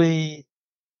the early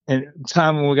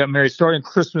time when we got married, starting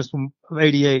Christmas of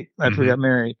 '88 after we got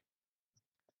married.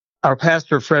 Our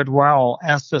pastor Fred Wowell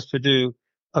asked us to do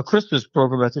a Christmas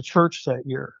program at the church that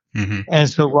year, and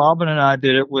so Robin and I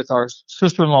did it with our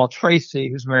sister-in-law Tracy,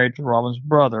 who's married to Robin's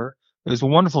brother, who's a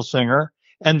wonderful singer,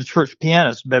 and the church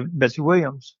pianist, Betsy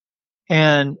Williams.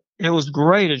 And it was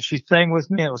great. And she sang with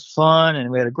me. It was fun.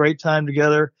 And we had a great time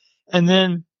together. And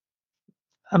then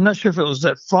I'm not sure if it was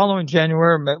that following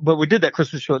January, but we did that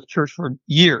Christmas show at the church for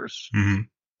years. And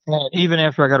even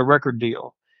after I got a record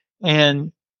deal.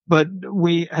 But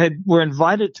were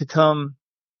invited to come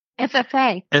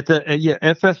FFA at the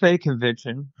FFA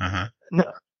convention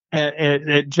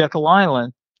at Jekyll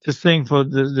Island to sing for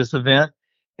this event.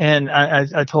 And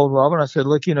I told Robin, I said,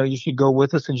 look, you should go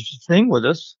with us and you should sing with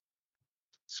us,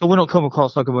 so we don't come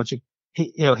across like a bunch of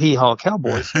hee-haw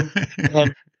cowboys.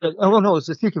 And no, it's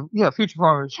the future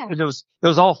farmers. Yeah. It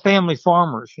was all family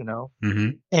farmers,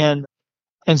 And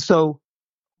so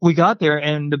we got there,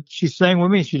 and she sang with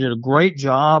me. She did a great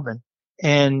job,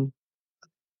 and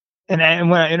when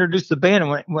I introduced the band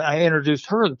and when I introduced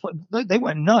her, they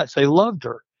went nuts. They loved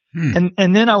her.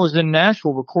 And then I was in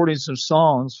Nashville recording some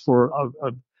songs for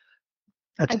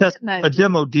a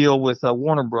demo deal with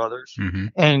Warner Brothers. Mm-hmm.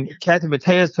 And Kathy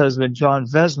Mattea's husband, John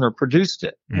Vesner, produced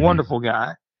it. Mm-hmm. Wonderful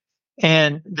guy.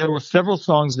 And there were several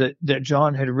songs that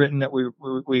John had written that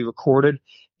we recorded.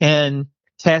 And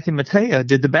Kathy Mattea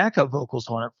did the backup vocals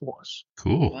on it for us.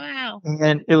 Cool. Wow.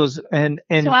 And it was, and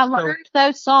so I learned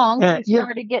those songs and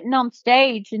started getting on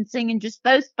stage and singing just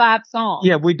those 5 songs.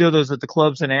 Yeah, we do those at the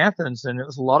clubs in Athens, and it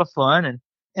was a lot of fun.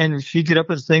 And she'd get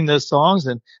up and sing those songs.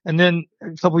 And then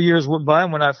a couple of years went by,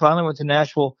 and when I finally went to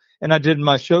Nashville and I did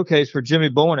my showcase for Jimmy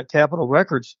Bowen at Capitol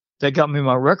Records, they got me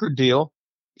my record deal.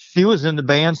 She was in the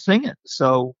band singing.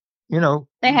 So,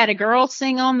 they had a girl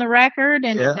sing on the record.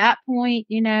 And at that point,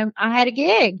 I had a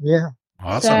gig. Yeah.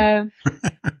 Awesome. So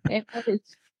it was.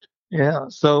 Yeah.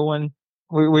 So when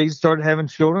we started having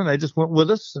children, they just went with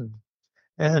us.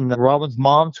 And Robin's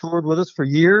mom toured with us for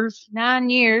years. 9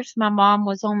 years. My mom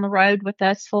was on the road with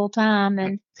us full time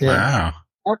and wow.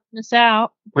 working us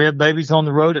out. We had babies on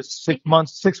the road at 6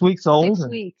 weeks old. 6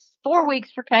 weeks. 4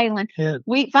 weeks for Kaylin. Yeah.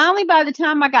 We finally, by the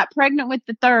time I got pregnant with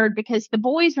the third, because the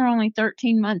boys are only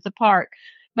 13 months apart,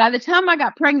 by the time I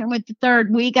got pregnant with the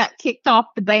third, we got kicked off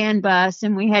the band bus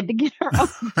and we had to get our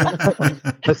own bus.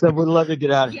 I said, we'd love to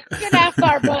get out of here. Get off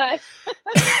our bus.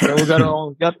 So we got our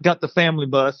own, got the family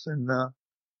bus and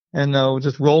we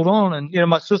just rolled on. And,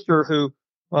 my sister, who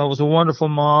was a wonderful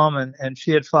mom and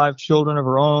she had 5 children of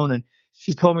her own. And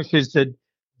she told me, she said,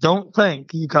 don't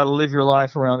think you got to live your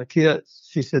life around the kids.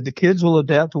 She said, the kids will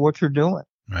adapt to what you're doing.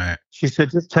 Right. She said,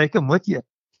 just take them with you.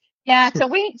 Yeah. So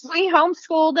we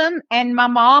homeschooled them, and my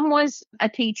mom was a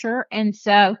teacher. And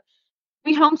so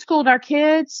we homeschooled our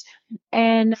kids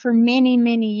and for many,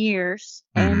 many years,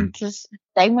 and just,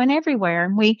 they went everywhere.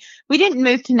 And we didn't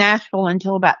move to Nashville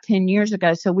until about 10 years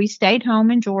ago. So we stayed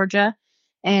home in Georgia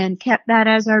and kept that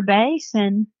as our base,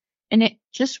 and it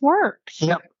just works.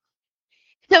 Yep.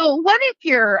 So what if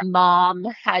your mom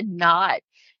had not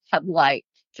have liked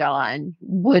John?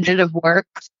 Would it have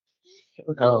worked?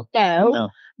 No.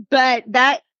 But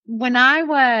that, when I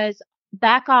was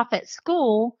back off at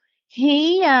school,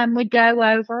 he would go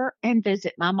over and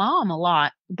visit my mom a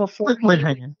lot before he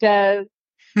would go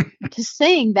to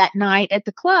sing that night at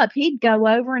the club. He'd go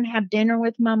over and have dinner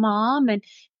with my mom, and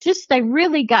just, they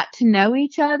really got to know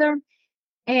each other.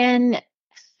 And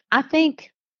I think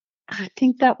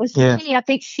that was key. I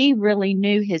think she really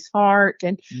knew his heart,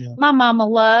 and my mama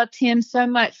loved him so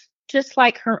much, just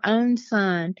like her own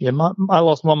son. Yeah, I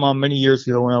lost my mom many years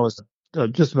ago when I was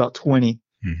just about 20.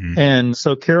 Mm-hmm. And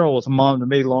so Carol was a mom to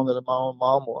me longer than my own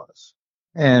mom was.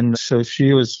 And so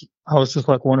I was just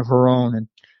like one of her own.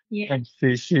 And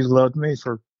she loved me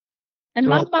and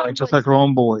my mom just like her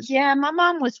own boys. Yeah, my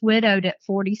mom was widowed at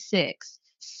 46.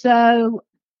 So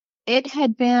it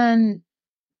had been,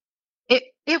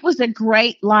 it was a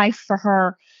great life for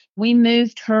her. We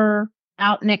moved her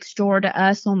out next door to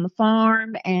us on the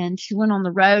farm, and she went on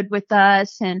the road with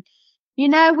us. And,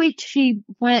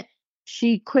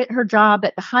 she quit her job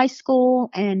at the high school,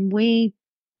 and we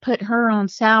put her on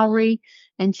salary,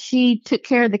 and she took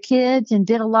care of the kids and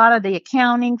did a lot of the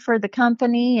accounting for the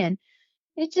company. And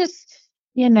it just,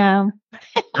 That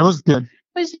was good.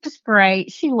 It was just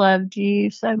great. She loved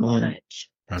you so much.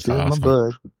 That's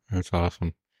awesome. That's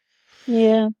awesome.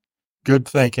 Yeah. Good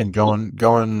thinking.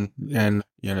 Going and,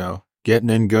 getting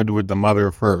in good with the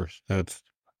mother first. That's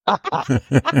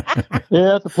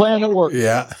it's a plan that works.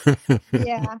 Yeah.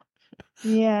 Yeah.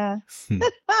 Yeah.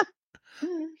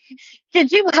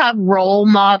 Did you have role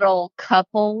model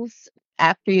couples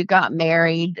after you got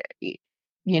married,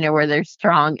 where there's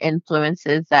strong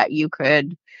influences that you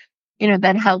could,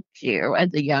 that helped you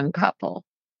as a young couple?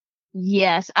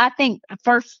 Yes. I think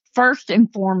first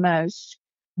and foremost,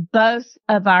 both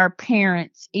of our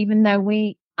parents, even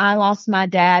though I lost my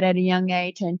dad at a young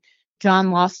age and John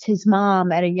lost his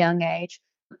mom at a young age,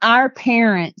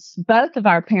 both of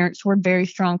our parents were very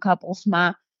strong couples.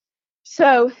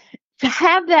 So to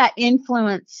have that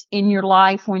influence in your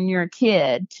life when you're a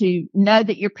kid, to know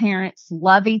that your parents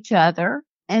love each other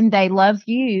and they love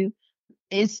you,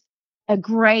 is a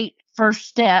great first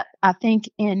step, I think,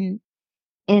 in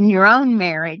your own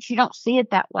marriage. You don't see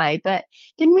it that way. But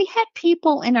then we had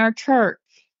people in our church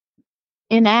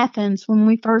in Athens when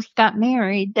we first got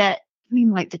married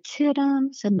like the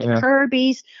Chitums and the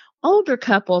Kirbys, older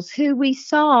couples who we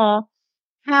saw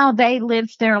how they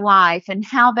lived their life and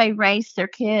how they raised their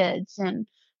kids. And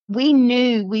we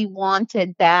knew we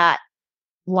wanted that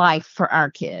life for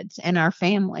our kids and our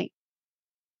family.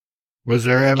 Was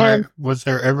there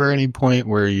ever any point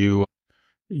where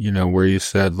where you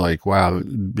said, like, wow,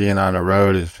 being on the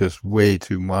road is just way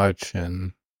too much,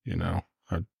 and,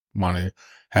 Want to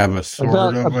have a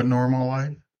sort of a normal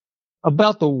life?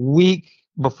 About the week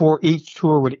before each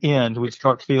tour would end, we'd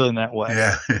start feeling that way.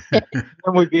 Yeah. Then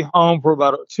we'd be home for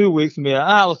about 2 weeks and be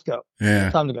like, let's go. Yeah.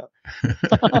 Time to go.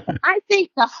 I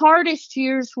think the hardest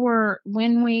years were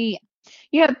when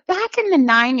back in the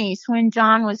 90s when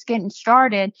John was getting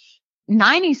started,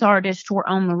 90s artists were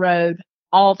on the road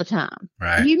all the time.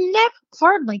 Right. You never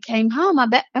hardly came home.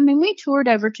 We toured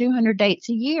over 200 dates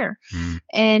a year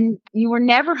and you were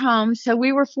never home. So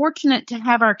we were fortunate to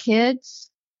have our kids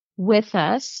with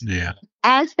us. Yeah.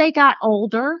 As they got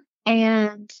older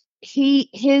and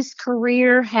his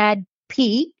career had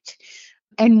peaked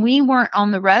and we weren't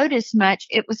on the road as much,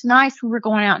 it was nice. We were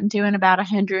going out and doing about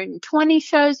 120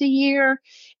 shows a year.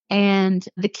 And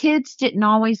the kids didn't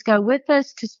always go with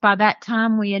us because by that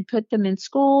time we had put them in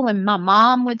school and my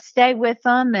mom would stay with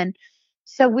them. And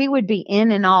so we would be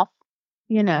in and off,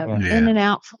 in and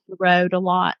out from the road a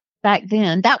lot back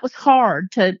then. That was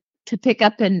hard to pick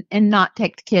up and not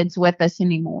take the kids with us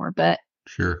anymore. But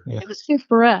sure, it was good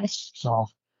for us. So.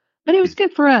 But it was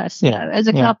good for us. As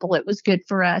a couple, it was good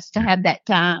for us to have that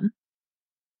time.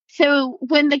 So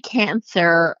when the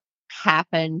cancer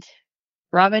happened,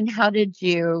 Robin, how did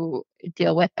you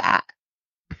deal with that?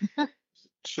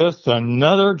 Just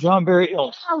another John Berry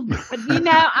illness.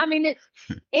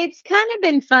 It's kind of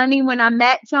been funny. When I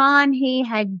met John, he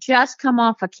had just come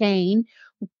off a cane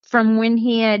from when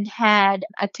he had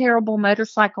a terrible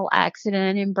motorcycle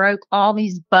accident and broke all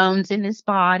these bones in his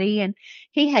body. And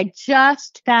he had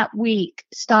just that week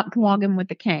stopped walking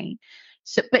with a cane.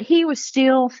 So, but he was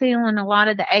still feeling a lot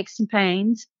of the aches and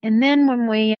pains. And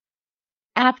then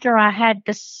after I had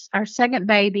our second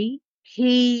baby,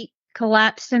 he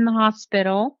collapsed in the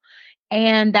hospital.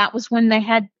 And that was when they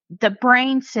had the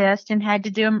brain cyst and had to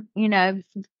do,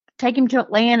 take him to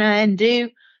Atlanta and do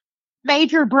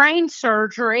major brain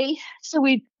surgery. So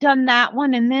we've done that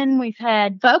one. And then we've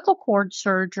had vocal cord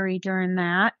surgery during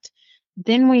that.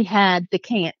 Then we had the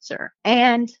cancer.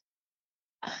 And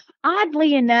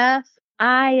oddly enough,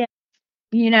 God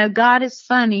is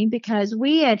funny because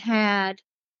we had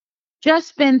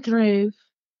just been through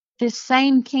this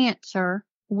same cancer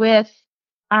with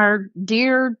our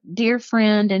dear, dear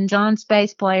friend and John's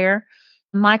bass player,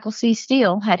 Michael C.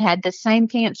 Steele, had the same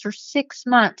cancer 6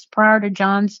 months prior to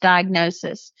John's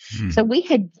diagnosis. So we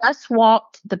had just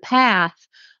walked the path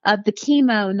of the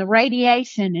chemo and the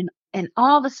radiation and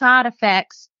all the side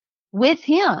effects with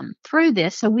him through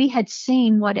this. So we had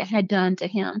seen what it had done to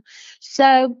him.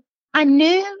 So I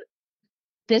knew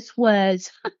this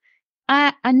was,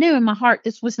 I knew in my heart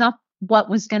this was not what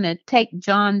was going to take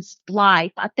John's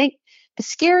life. I think the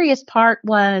scariest part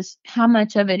was how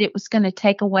much of it was going to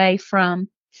take away from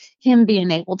him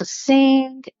being able to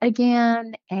sing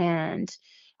again. And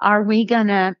are we going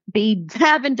to be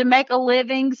having to make a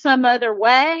living some other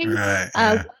way? Right,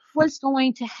 what was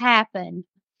going to happen?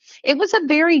 It was a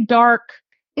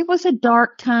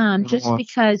dark time just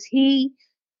because he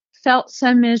felt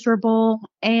so miserable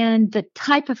and the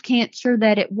type of cancer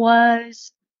that it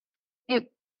was.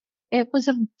 It was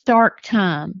a dark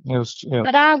time.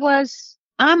 But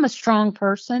I'm a strong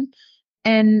person,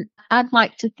 and I'd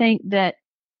like to think that,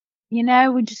 we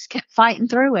just kept fighting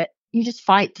through it. You just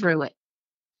fight through it.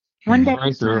 One day at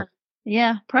a time.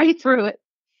 Yeah, pray through it.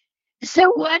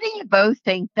 So why do you both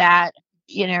think that,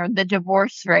 the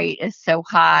divorce rate is so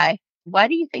high? Why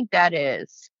do you think that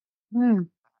is?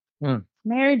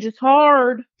 Marriage is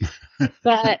hard,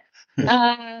 but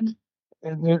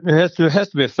there has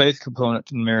to be a faith component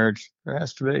to marriage. There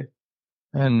has to be,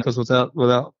 and because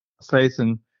without faith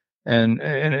and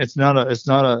it's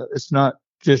not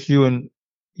just you and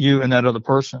that other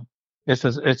person. It's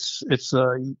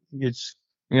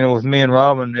with me and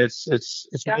Robin, it's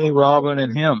me, Robin,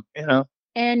 and him.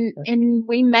 And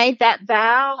we made that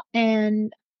vow,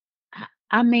 and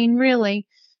really,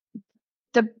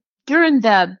 during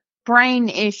the brain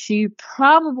issue,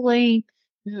 probably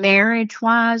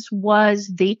marriage-wise was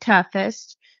the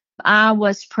toughest. I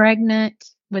was pregnant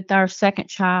with our second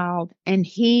child, and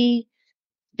he,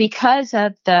 because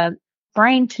of the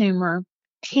brain tumor,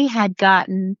 he had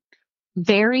gotten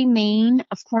very mean.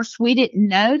 Of course, we didn't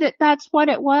know that that's what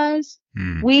it was.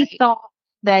 We thought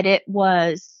that it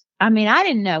was, I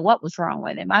didn't know what was wrong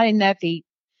with him. I didn't know if he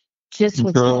just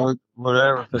was drug,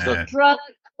 whatever. Drug,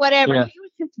 whatever. Yeah. He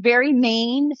was just very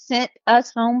mean, sent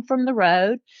us home from the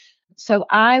road. So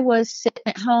I was sitting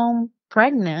at home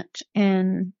pregnant,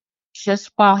 and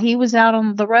just while he was out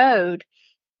on the road,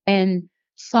 and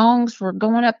songs were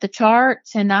going up the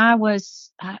charts, and it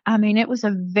was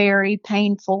a very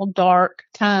painful, dark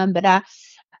time, but I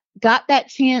got that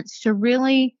chance to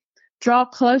really draw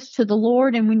close to the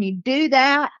Lord. And when you do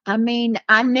that, I mean,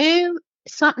 I knew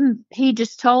something he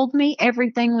just told me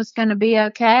everything was going to be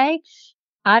okay.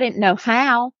 I didn't know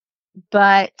how,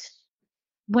 but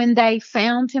when they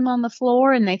found him on the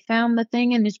floor and they found the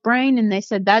thing in his brain and they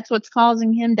said that's what's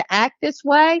causing him to act this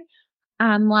way,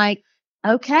 I'm like,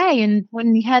 okay. And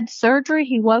when he had surgery,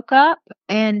 he woke up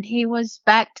and he was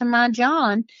back to my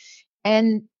John.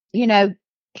 And, you know,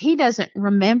 he doesn't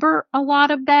remember a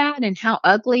lot of that and how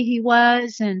ugly he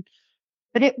was.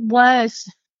 But it was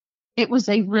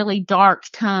a really dark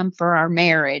time for our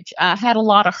marriage. I had a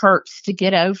lot of hurts to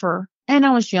get over and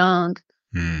I was young,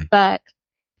 but,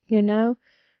 you know.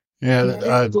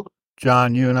 Yeah,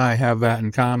 John, you and I have that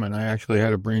in common. I actually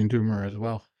had a brain tumor as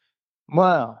well.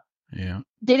 Wow. Yeah.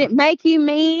 Did it make you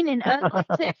mean and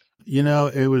ugly? You know,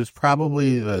 it was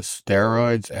probably the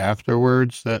steroids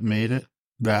afterwards that made it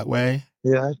that way.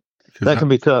 Yeah, that can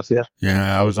be tough. Yeah.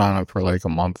 Yeah, I was on it for like a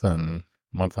month and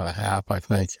a half, I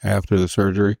think, after the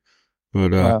surgery.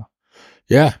 But Wow.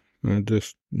 yeah, it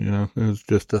just, it was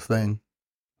just a thing.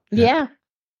 Yeah.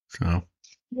 So.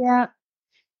 Yeah.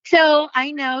 So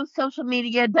I know social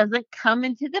media doesn't come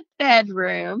into the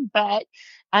bedroom, but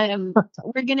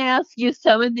we're going to ask you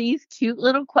some of these cute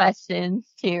little questions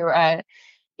to,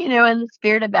 in the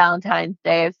spirit of Valentine's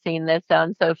Day. I've seen this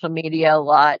on social media a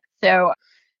lot. So,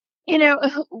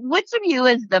 which of you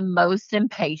is the most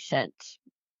impatient?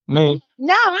 Me.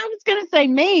 No, I was going to say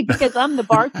me because I'm the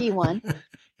barky one.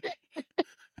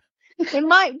 It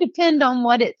might depend on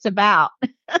what it's about.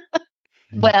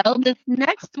 Well, this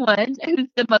next one, who's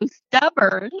the most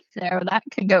stubborn? So that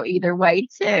could go either way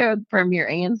too from your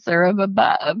answer of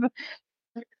above.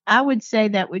 I would say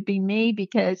that would be me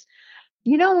because,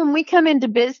 when we come into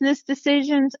business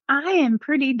decisions, I am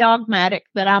pretty dogmatic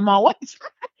that I'm always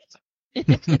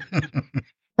right.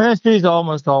 She's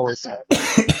almost always.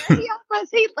 He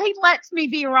lets me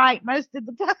be right most of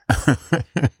the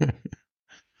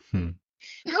time.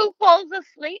 Who falls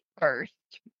asleep first?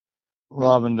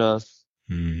 Robin does.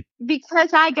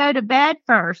 Because I go to bed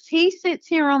first. He sits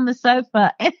here on the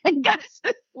sofa and goes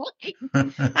to sleep.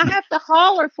 I have to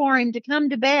holler for him to come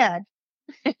to bed.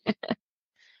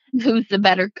 Who's the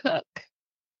better cook?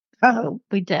 Oh,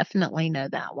 we definitely know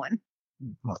that one.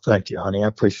 Well, thank you, honey. I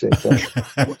appreciate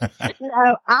that.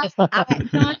 No,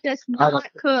 John does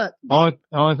not cook.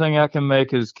 Only thing I can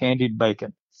make is candied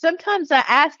bacon. Sometimes I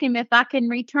ask him if I can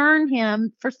return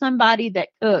him for somebody that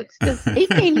cooks because he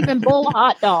can't even boil a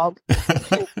hot dog.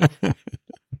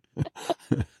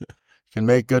 Can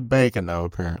make good bacon though,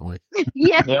 apparently.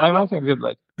 Yeah. Yeah, I make good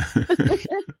bacon.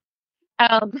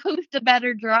 Who's the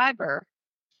better driver?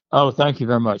 Oh, thank you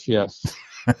very much. Yes,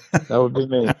 that would be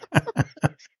me.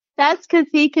 That's because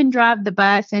he can drive the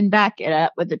bus and back it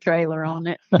up with a trailer on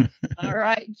it. All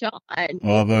right, John.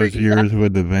 All those years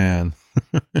with the van.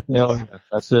 Yeah,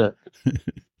 that's it.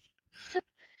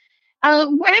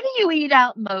 Where do you eat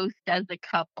out most as a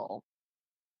couple?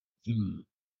 Yep.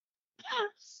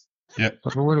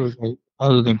 Where do we eat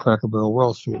other than Cracker Barrel? Where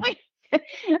else?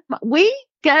 We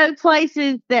go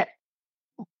places that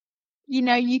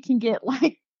you can get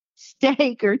like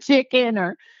steak or chicken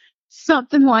or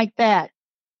something like that.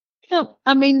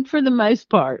 I mean, for the most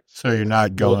part. So you're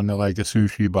not going to like a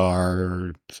sushi bar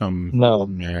or some. No.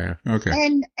 Yeah.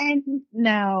 Okay. And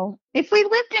no, if we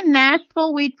lived in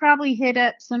Nashville, we'd probably hit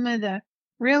up some of the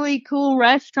really cool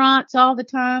restaurants all the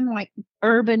time, like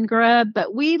Urban Grub.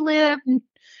 But we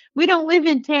don't live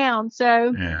in town,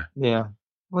 so yeah.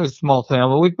 We're a small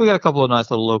town, but we got a couple of nice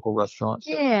little local restaurants.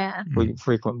 Yeah. We can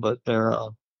frequent, but they're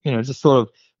just sort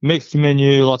of mixed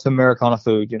menu, lots of Americana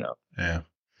food. Yeah.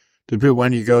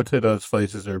 When you go to those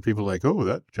places, are people like, oh,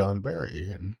 that's John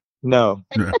Barry? And... No.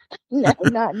 No,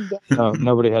 not no,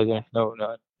 nobody has any. No,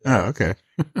 not. Oh, okay.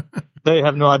 They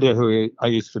have no idea who I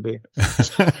used to be.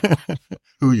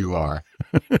 Who you are.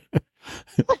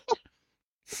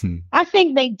 I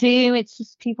think they do. It's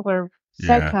just people are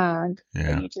so kind.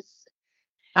 Yeah.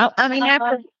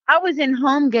 After I was in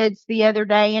Home Goods the other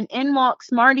day, and in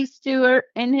walks Marty Stewart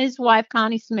and his wife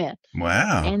Connie Smith.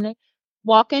 Wow. And they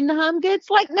walk into Home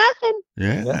Goods like nothing.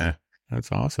 Yeah.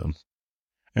 That's awesome.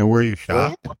 And where you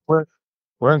shop? We're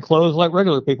wearing clothes like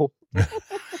regular people.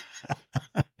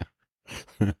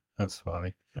 That's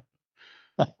funny.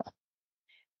 All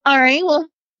right. Well,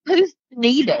 who's the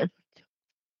neatest?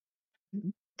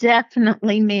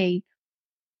 Definitely me.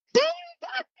 You're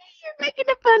making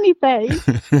a funny face.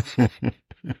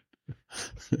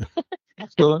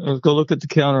 Let's go look at the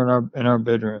counter in our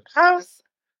bedroom.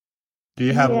 Do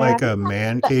you have like a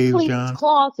man cave, John?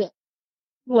 Closet.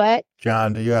 What?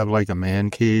 John, do you have like a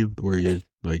man cave where you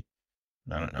like,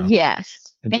 I don't know.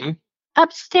 Yes.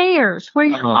 upstairs where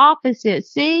your office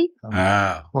is. See?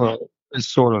 Well, it's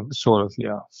sort of,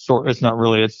 yeah. It's not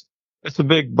really. It's a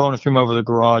big bonus room over the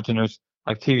garage, and there's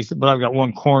like TVs. But I've got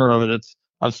one corner of it.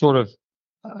 I've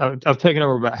taken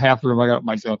over about half the room. I got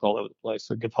my junk all over the place,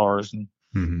 so guitars and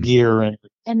gear and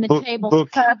the table's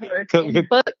covered in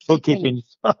bookkeeping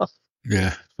stuff.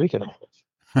 Yeah. Speaking of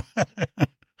which,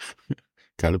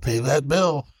 got to pay that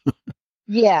bill.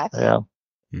 Yes. Yeah.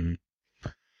 Mm-hmm.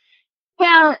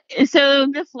 Well, so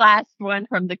this last one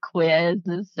from the quiz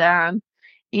is,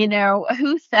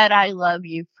 who said I love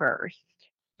you first?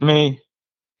 Me.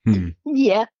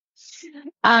 Yeah.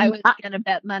 I was going to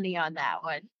bet money on that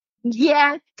one.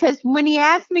 Yeah, because when he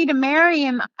asked me to marry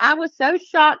him, I was so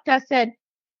shocked. I said,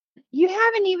 you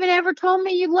haven't even ever told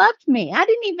me you loved me. I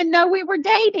didn't even know we were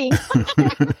dating.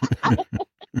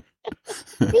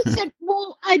 He said,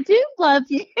 well, I do love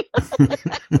you.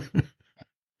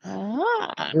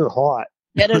 You're hot.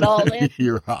 Get it all in.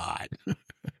 You're hot.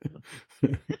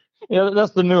 Yeah,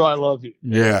 that's the new I love you.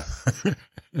 Yeah.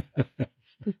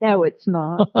 No, it's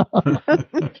not.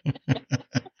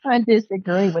 I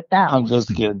disagree with that. I'm just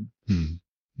kidding.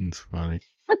 It's funny.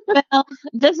 Well,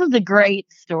 this is a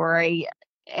great story.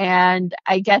 And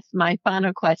I guess my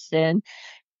final question,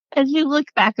 as you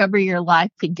look back over your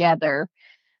life together,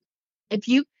 if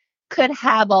you could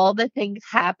have all the things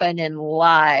happen in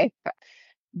life,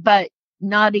 but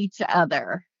not each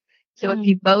other. So if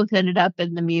you both ended up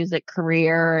in the music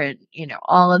career and,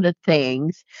 all of the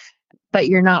things, but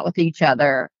you're not with each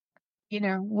other,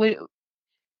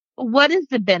 what is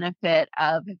the benefit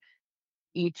of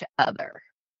each other?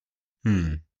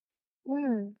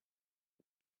 Well,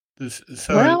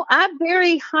 I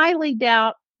very highly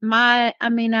doubt I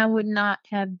would not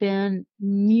have been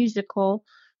musical,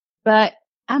 but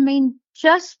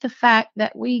just the fact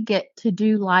that we get to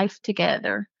do life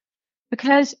together,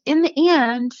 because in the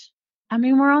end,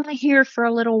 we're only here for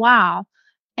a little while,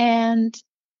 and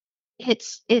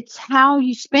it's how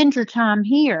you spend your time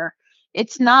here.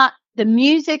 It's not the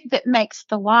music that makes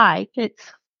the life.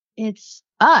 It's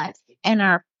us and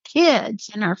our kids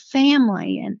and our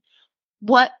family and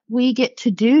what we get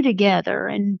to do together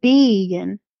and be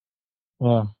and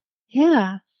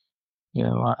yeah.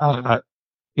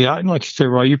 I'd like to say,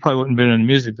 well, you probably wouldn't have been in the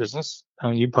music business.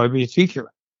 You'd probably be a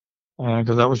teacher,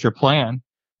 because that was your plan,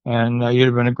 and you'd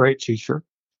have been a great teacher.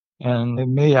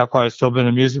 And me, I've probably still been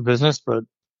in the music business, but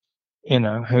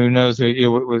who knows?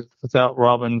 Without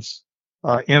Robin's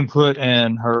input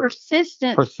and her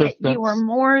persistence, that you were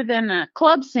more than a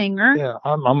club singer. Yeah,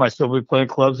 I might still be playing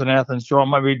clubs in Athens. Joe, I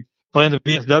might be playing the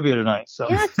VFW tonight. So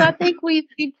yes, I think we've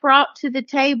brought to the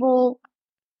table.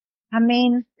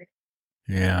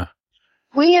 Yeah,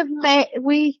 we have made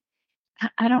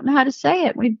I don't know how to say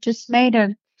it. We've just made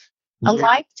a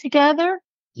life together.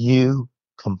 You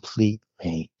complete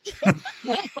me.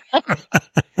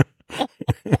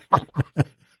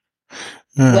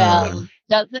 Well,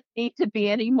 doesn't need to be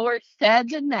any more said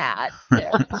than that.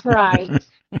 That's right.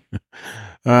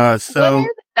 So what are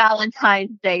the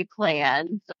Valentine's Day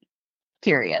plans?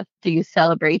 Curious. Do you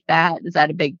celebrate that? Is that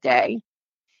a big day?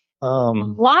 A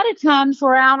lot of times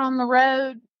we're out on the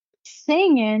road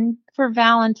singing for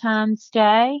Valentine's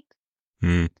Day.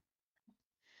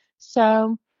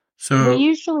 So we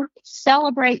usually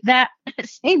celebrate that, it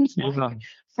seems like,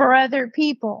 for other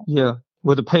people. Yeah,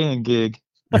 with a paying gig.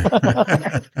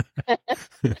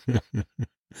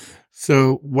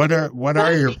 So what are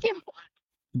your...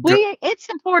 It's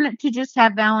important to just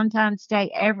have Valentine's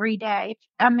Day every day.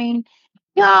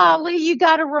 Golly, you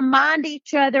got to remind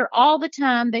each other all the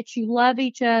time that you love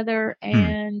each other,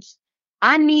 and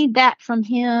I need that from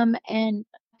him, and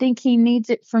I think he needs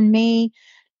it from me.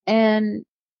 And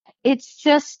it's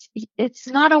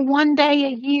not a one day a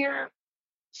year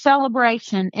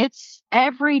celebration. It's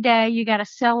every day you got to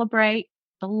celebrate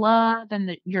the love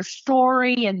and your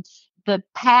story and the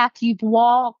path you've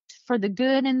walked for the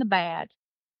good and the bad.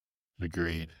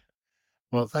 Agreed.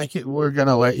 Well, thank you. We're going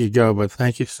to let you go, but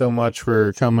thank you so much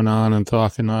for coming on and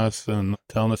talking to us and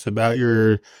telling us about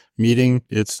your meeting.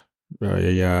 It's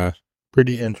a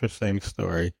pretty interesting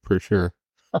story for sure.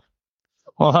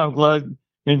 Well, I'm glad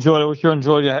you enjoyed it. We sure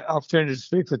enjoyed the opportunity to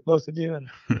speak with both of you, and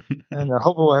I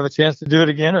hope we'll have a chance to do it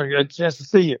again or get a chance to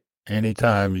see you.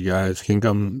 Anytime you guys can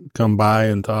come by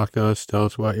and talk to us, tell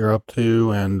us what you're up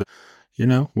to, and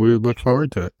we look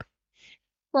forward to it.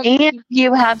 And if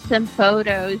you have some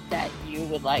photos that you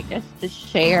would like us to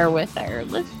share with our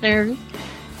listeners,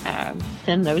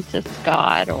 send those to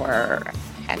Scott or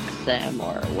text them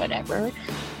or whatever.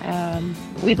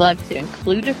 We'd love to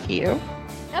include a few.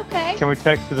 Okay. Can we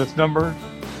text to this number?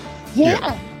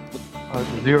 Yeah.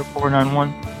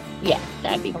 0491 Yeah,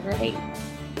 that'd be great.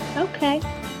 Okay.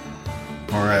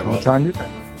 All right. We'll Well, try and do that.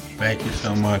 thank you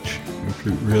so much.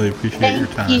 We really appreciate your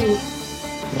time. Thank you.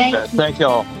 Thank you. Thank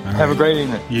y'all. Have a great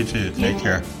evening. You too. Take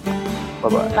care.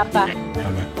 Bye-bye. Bye-bye.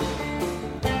 Bye-bye.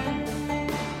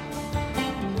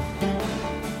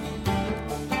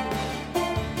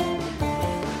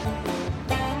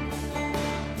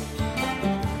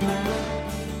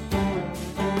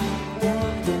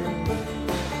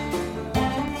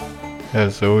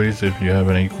 As always, if you have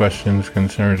any questions,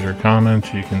 concerns, or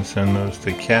comments, you can send those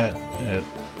to Kat at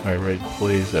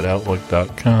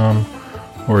iWritePlays@outlook.com,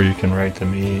 or you can write to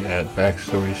me at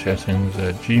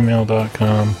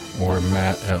backstorysessions@gmail.com or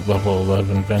Matt at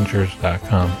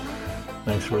level11ventures.com.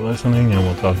 Thanks for listening, and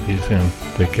we'll talk to you soon.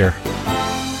 Take care.